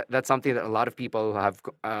 So that's something that a lot of people have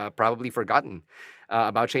probably forgotten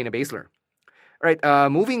about Shayna Baszler. All right,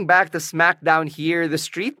 moving back to SmackDown here, the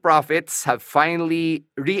Street Profits have finally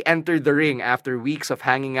re-entered the ring after weeks of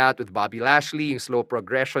hanging out with Bobby Lashley, yung slow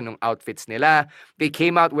progression ng outfits nila. They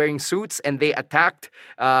came out wearing suits and they attacked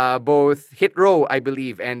both Hit Row, I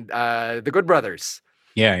believe, and the Good Brothers.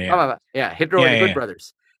 Yeah. Yeah, Hit Row and the Good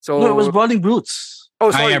Brothers. So No, it was Brawling Brutes. Oh,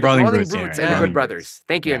 sorry, the Brawling Brawling Brutes, Brutes yeah, and the Brawling Good Brutes. Brothers.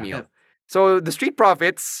 Thank you, Yeah. Emil. So the Street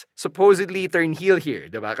Profits supposedly turn heel here,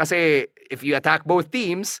 diba? Kasi if you attack both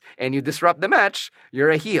teams and you disrupt the match,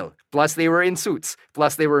 you're a heel. Plus they were in suits.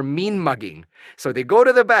 Plus they were mean mugging. So they go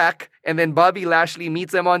to the back and then Bobby Lashley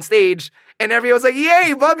meets them on stage and everyone's like,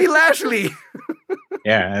 "Yay, Bobby Lashley!"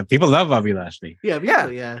 Yeah, people love Bobby Lashley. Yeah.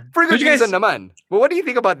 For good Don't you guys- reason naman. But what do you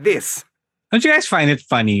think about this? Don't you guys find it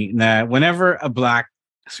funny that whenever a black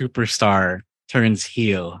superstar turns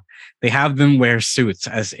heel, they have them wear suits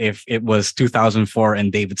as if it was 2004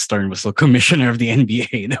 and David Stern was still commissioner of the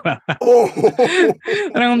NBA? diba?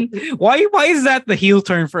 Why is that the heel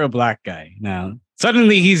turn for a black guy now?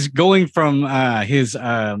 Suddenly he's going from his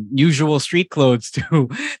usual street clothes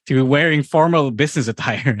to wearing formal business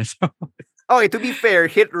attire. So. Okay, to be fair,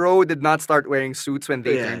 Hit Row did not start wearing suits when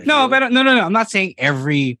they turned No, heel. but no. I'm not saying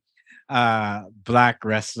every black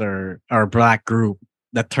wrestler or black group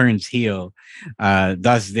that turns heel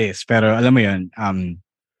does this. Pero alam mo yun,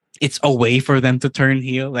 it's a way for them to turn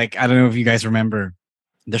heel. Like, I don't know if you guys remember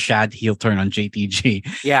the Shad heel turn on JTG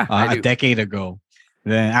Yeah, I a do. decade ago.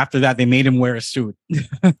 Then after that, they made him wear a suit.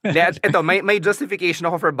 Ito, may justification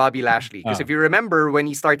ako for Bobby Lashley. Because if you remember when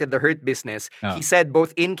he started the Hurt Business, he said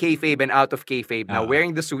both in kayfabe and out of kayfabe, now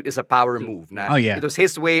wearing the suit is a power move. Na it was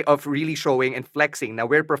his way of really showing and flexing. Now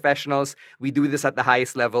we're professionals, we do this at the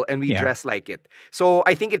highest level, and we dress like it. So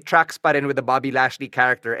I think it tracks pa rin with the Bobby Lashley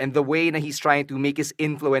character and the way na he's trying to make his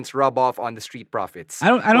influence rub off on the Street Profits.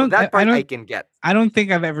 That part I can get. I don't think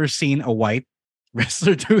I've ever seen a white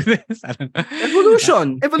wrestler do this. I don't know.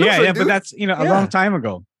 Evolution. Yeah, dude. but that's a long time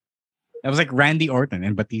ago. That was like Randy Orton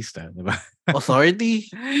and Batista. diba? Authority.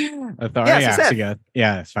 Yeah,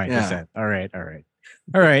 it's fine. Yeah. That's it. All right.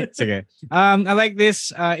 Sige. I like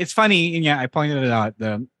this. It's funny. And yeah, I pointed it out.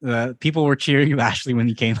 The people were cheering Lashley when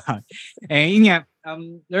he came out. And yeah,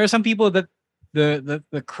 there are some people that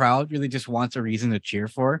the crowd really just wants a reason to cheer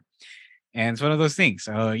for. And it's one of those things.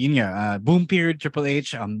 Boom period, Triple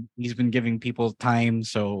H. He's been giving people time.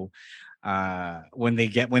 So when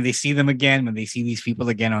they see them again, when they see these people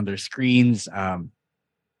again on their screens, the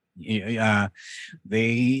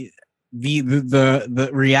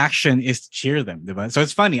reaction is to cheer them. Diba? So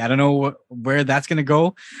it's funny. I don't know where that's gonna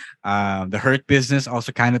go. The Hurt Business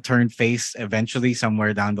also kind of turned face eventually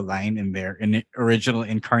somewhere down the line in their original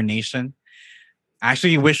incarnation. I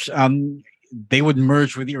actually wish they would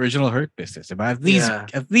merge with the original Hurt Business. But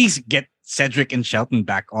at least get Cedric and Shelton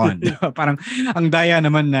back on. Parang ang daya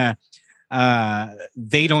naman na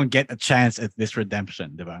they don't get a chance at this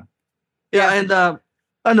redemption, diba? Yeah, and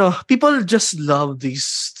people just love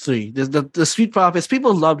these three. The Street Profits,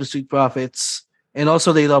 people love the Street Profits, and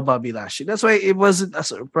also they love Bobby Lashley. That's why it wasn't a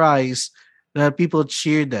surprise that people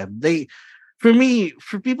cheered them.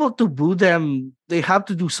 For people to boo them, they have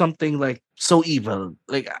to do something like so evil.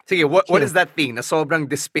 Like, sige, what is that thing na sobrang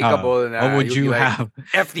despicable na what would you like, have?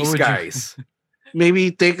 F these guys.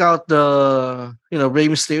 Maybe take out the Rey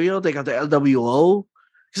Mysterio, take out the LWO.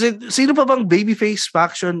 Kasi sino pa bang babyface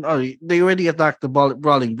faction? Oh, they already attacked the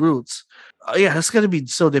Brawling Brutes. Yeah, it's gonna be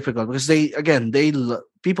so difficult because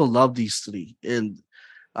people love these three, and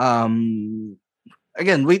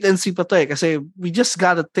again, wait and see pa to kasi we just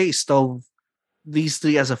got a taste of these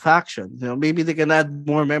three as a faction. Maybe they can add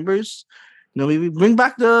more members. Maybe bring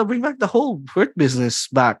back the whole Hurt Business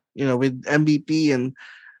back. With MVP and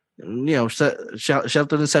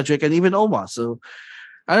Shelton and Cedric and even Omos. So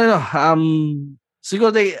I don't know.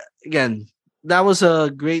 Siguro that was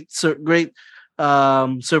a great surprise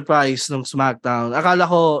ng SmackDown. Akala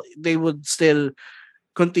ko they would still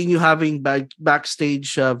continue having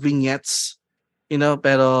backstage vignettes,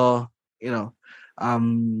 pero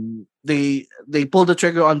they pulled the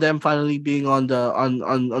trigger on them finally being on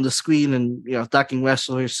the screen and attacking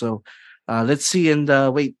wrestlers. So let's see and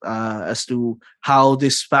wait as to how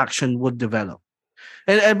this faction would develop.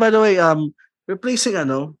 And by the way, replacing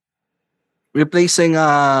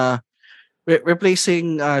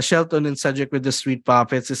replacing Shelton and Cedric with the Street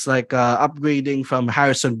Profits is like upgrading from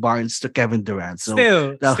Harrison Barnes to Kevin Durant. So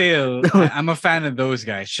I'm a fan of those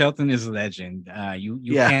guys. Shelton is a legend. You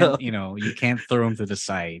can't you can't throw him to the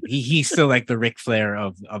side. He's still like the Ric Flair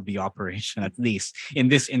of the operation, at least in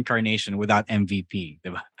this incarnation without MVP.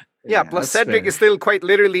 Diba? Yeah, plus Cedric is still quite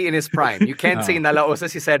literally in his prime. You can't say nalaosa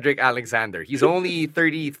si Cedric Alexander. He's only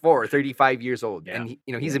 34, 35 years old. Yeah. And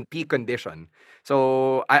he's in peak condition.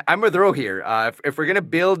 So I'm with Ro here. If we're going to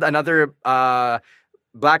build another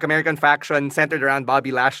Black American faction centered around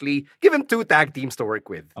Bobby Lashley, give him 2 tag teams to work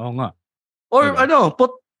with. Oh, nga. Or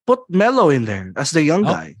put Melo in there as the young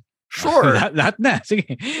guy. Sure. that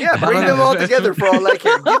sige. Yeah, bring them all together for all I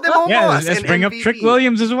care. Give them all boss. Let's bring up Trick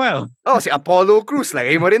Williams as well. Oh, si Apollo Cruz.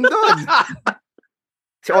 Lagay mo rin doon.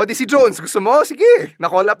 Si Odyssey Jones. Gusto mo? Sige.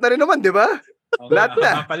 Na-call up na rin naman, di ba? Lahat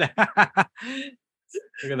na.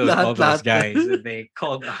 Look at all those guys that they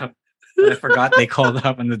called up. I forgot they called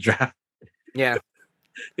up in the draft. Yeah.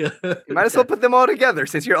 You might as well put them all together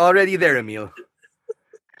since you're already there, Emil.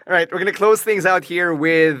 All right, we're going to close things out here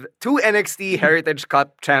with 2 NXT Heritage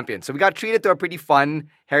Cup champions. So we got treated to a pretty fun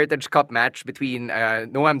Heritage Cup match between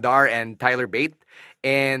Noam Dar and Tyler Bate.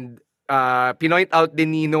 And pinoint out din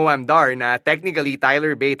ni Noam Dar na technically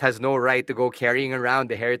Tyler Bate has no right to go carrying around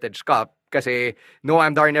the Heritage Cup kasi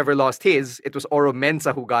Noam Dar never lost his. It was Oro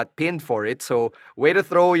Mensah who got pinned for it. So way to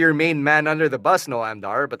throw your main man under the bus, Noam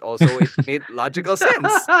Dar, but also it made logical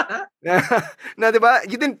sense. Na diba?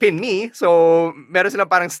 You didn't pin me. So meron silang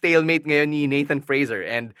parang stalemate ngayon ni Nathan Fraser.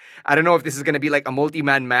 And I don't know if this is going to be like a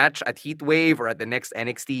multi-man match at Heatwave or at the next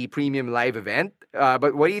NXT Premium Live event.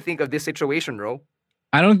 But what do you think of this situation, Ro?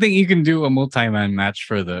 I don't think you can do a multi-man match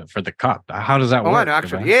for the cup. How does that work? No,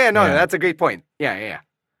 actually. Yeah, that's a great point. Yeah.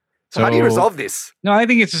 So how do you resolve this? No, I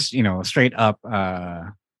think it's just, straight up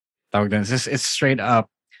it's straight up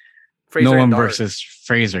Fraser Noam versus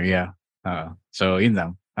Fraser, yeah. So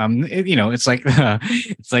it's like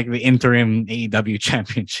the interim AEW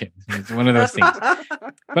championship. It's one of those things.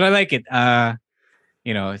 But I like it.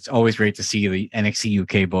 It's always great to see the NXT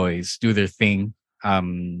UK boys do their thing.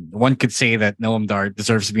 One could say that Noam Dar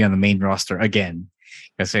deserves to be on the main roster again.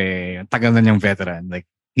 Kasi tagal na niyang veteran. Like,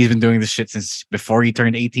 he's been doing this shit since before he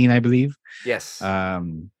turned 18, I believe. Yes.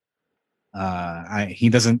 He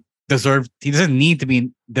doesn't need to be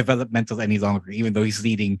in developmental any longer, even though he's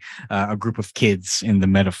leading a group of kids in the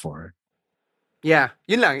metaphor. Yeah,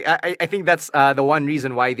 yun lang. I think that's the one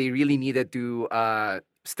reason why they really needed to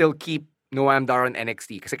still keep Noam Dar on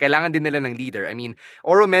NXT kasi kailangan din nila ng leader. I mean,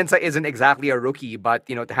 Oro Mensah isn't exactly a rookie, but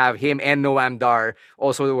to have him and Noam Dar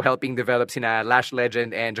also helping develop sina Lash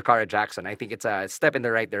Legend and Jakara Jackson, I think it's a step in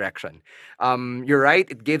the right direction. You're right,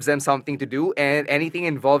 it gives them something to do, and anything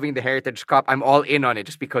involving the Heritage Cup, I'm all in on it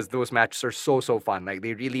just because those matches are so fun. Like,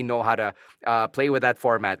 they really know how to play with that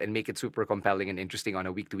format and make it super compelling and interesting on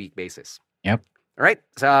a week-to-week basis. Yep. All right,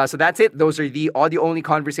 so that's it. Those are the audio-only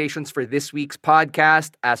conversations for this week's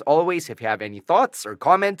podcast. As always, if you have any thoughts or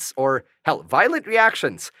comments or, hell, violent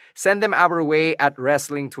reactions, send them our way at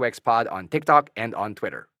Wrestling2XPod on TikTok and on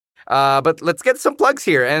Twitter. But let's get some plugs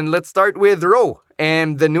here, and let's start with Ro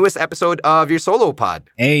and the newest episode of your solo pod.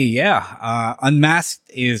 Hey, yeah.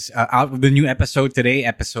 Unmasked is out with the new episode today,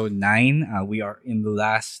 episode 9. We are in the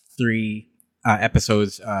last 3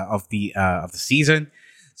 episodes of the season.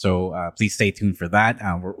 So please stay tuned for that.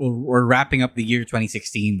 We're wrapping up the year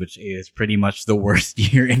 2016, which is pretty much the worst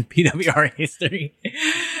year in PWR history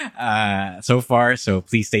so far. So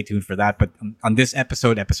please stay tuned for that. But on this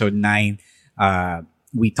episode 9, I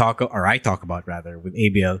talk about with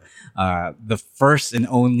ABL, the first and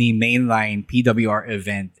only mainline PWR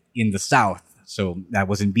event in the South. So that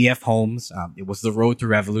was in BF Homes. It was the Road to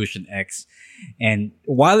Revolution X. And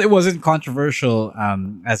while it wasn't controversial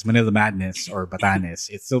as Manila Madness or Batanes,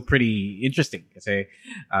 it's still pretty interesting. Kasi,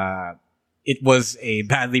 it was a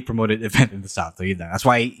badly promoted event in the South. So, that's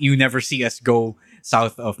why you never see us go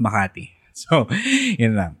south of Makati. So,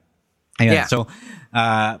 Yeah. So,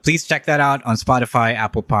 please check that out on Spotify,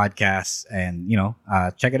 Apple Podcasts, and,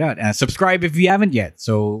 check it out. And subscribe if you haven't yet.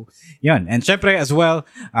 So, yun. And syempre as well,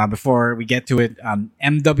 before we get to it,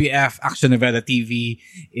 MWF Action Novela TV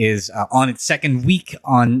is on its second week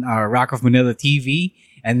on Rock of Manila TV.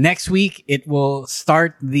 And next week, it will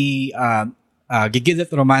start the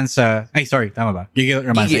Gigilat Romansa. Ay, sorry, tama ba? Gigilat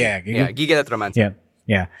Romansa. Gigilat Romansa.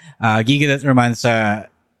 Yeah. Gigilat Romansa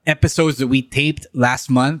episodes that we taped last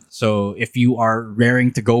month. So if you are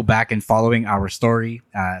raring to go back and following our story,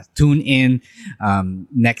 tune in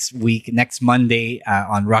next Monday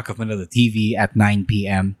on Rock of Manila TV at 9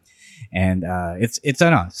 p.m. And it's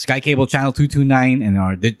on Sky Cable Channel 229 and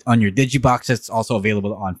on your Digibox. It's also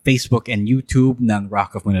available on Facebook and YouTube ng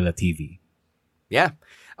Rock of Manila TV. Yeah.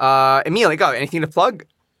 Emil, ikaw, anything to plug?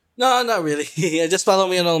 No, not really. Just follow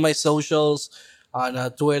me on all my socials, on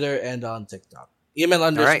Twitter and on TikTok.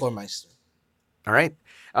 email_meister. All right.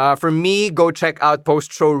 For me, go check out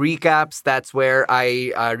post-show recaps. That's where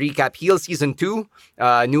I recap Heel Season 2.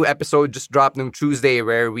 New episode just dropped on Tuesday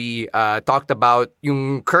where we talked about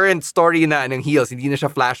yung current story na ng Heels. Hindi na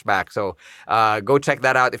siya flashback. So go check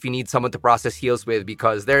that out if you need someone to process Heels with,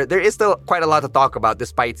 because there is still quite a lot to talk about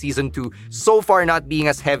despite Season 2 so far not being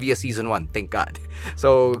as heavy as Season 1. Thank God.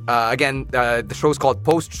 So again, the show's called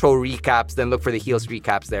Post-Show Recaps. Then look for the Heels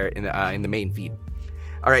recaps there in the main feed.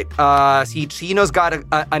 All right, see, Chino's got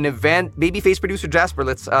an event. Babyface producer Jasper,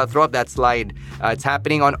 let's throw up that slide. It's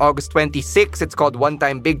happening on August 26th. It's called One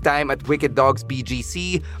Time Big Time at Wicked Dogs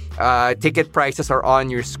BGC. Ticket prices are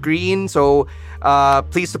on your screen. So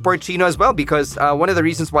please support Chino as well, because one of the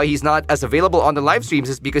reasons why he's not as available on the live streams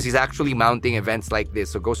is because he's actually mounting events like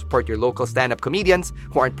this. So go support your local stand-up comedians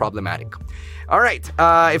who aren't problematic. All right,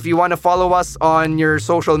 if you want to follow us on your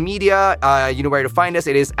social media, you know where to find us.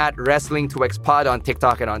 It is at Wrestling2XPod on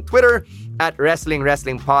TikTok and on Twitter, at Wrestling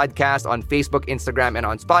Podcast on Facebook, Instagram, and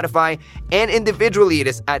on Spotify. And individually, it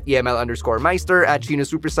is at EML_Meister, at Chino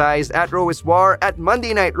Supersize, at Rowiswar, at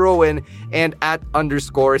Monday Night Rowan, and at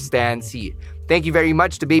 _Stan C. Thank you very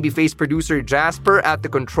much to Babyface producer Jasper at the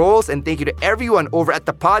controls, and thank you to everyone over at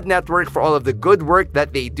the Pod Network for all of the good work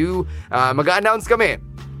that they do. Mag-announce kami.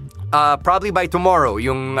 Probably by tomorrow,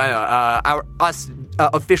 yung us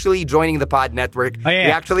officially joining the Pod Network. Oh, yeah.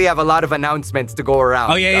 We actually have a lot of announcements to go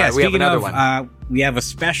around. Oh, yeah. We have another one. We have a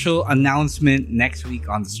special announcement next week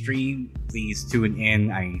on the stream. Please tune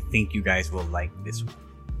in. I think you guys will like this one.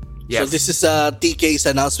 Yes. So this is TK's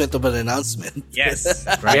announcement of an announcement. Yes.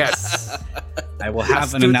 Right. Yes. I will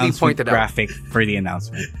have an announcement graphic for the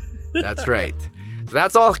announcement. That's right. So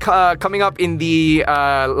that's all coming up in the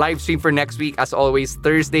live stream for next week. As always,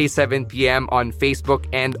 Thursday, 7 p.m. on Facebook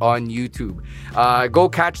and on YouTube. Go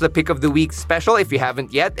catch the Pick of the Week special if you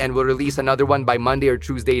haven't yet, and we'll release another one by Monday or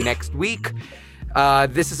Tuesday next week.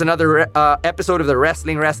 This is another episode of the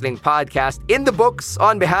Wrestling Podcast in the books.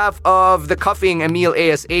 On behalf of the Cuffing Emil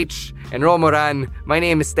ASH and Romoran, my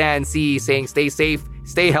name is Stan C, saying stay safe,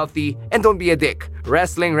 stay healthy, and don't be a dick.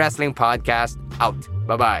 Wrestling Podcast out.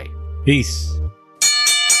 Bye-bye. Peace.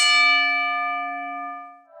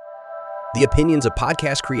 The opinions of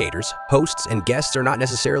podcast creators, hosts, and guests are not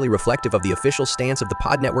necessarily reflective of the official stance of the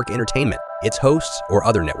Pod Network Entertainment, its hosts, or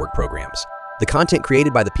other network programs. The content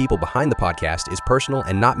created by the people behind the podcast is personal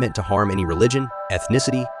and not meant to harm any religion,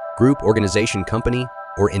 ethnicity, group, organization, company,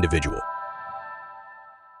 or individual.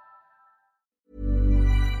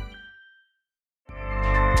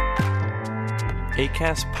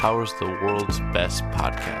 Acast powers the world's best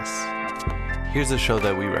podcasts. Here's a show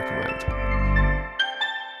that we recommend.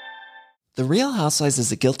 The Real Housewives is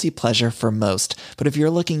a guilty pleasure for most, but if you're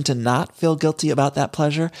looking to not feel guilty about that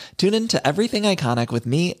pleasure, tune in to Everything Iconic with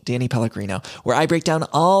me, Danny Pellegrino, where I break down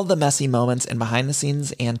all the messy moments and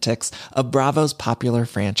behind-the-scenes antics of Bravo's popular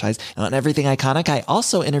franchise. And on Everything Iconic, I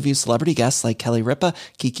also interview celebrity guests like Kelly Ripa,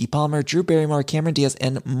 Keke Palmer, Drew Barrymore, Cameron Diaz,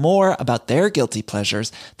 and more about their guilty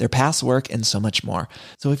pleasures, their past work, and so much more.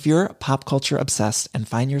 So if you're pop culture obsessed and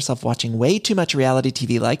find yourself watching way too much reality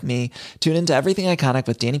TV like me, tune in to Everything Iconic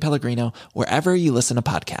with Danny Pellegrino, wherever you listen to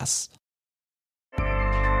podcasts.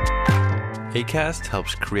 Acast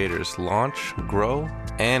helps creators launch, grow,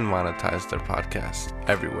 and monetize their podcasts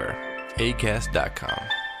everywhere.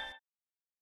 Acast.com.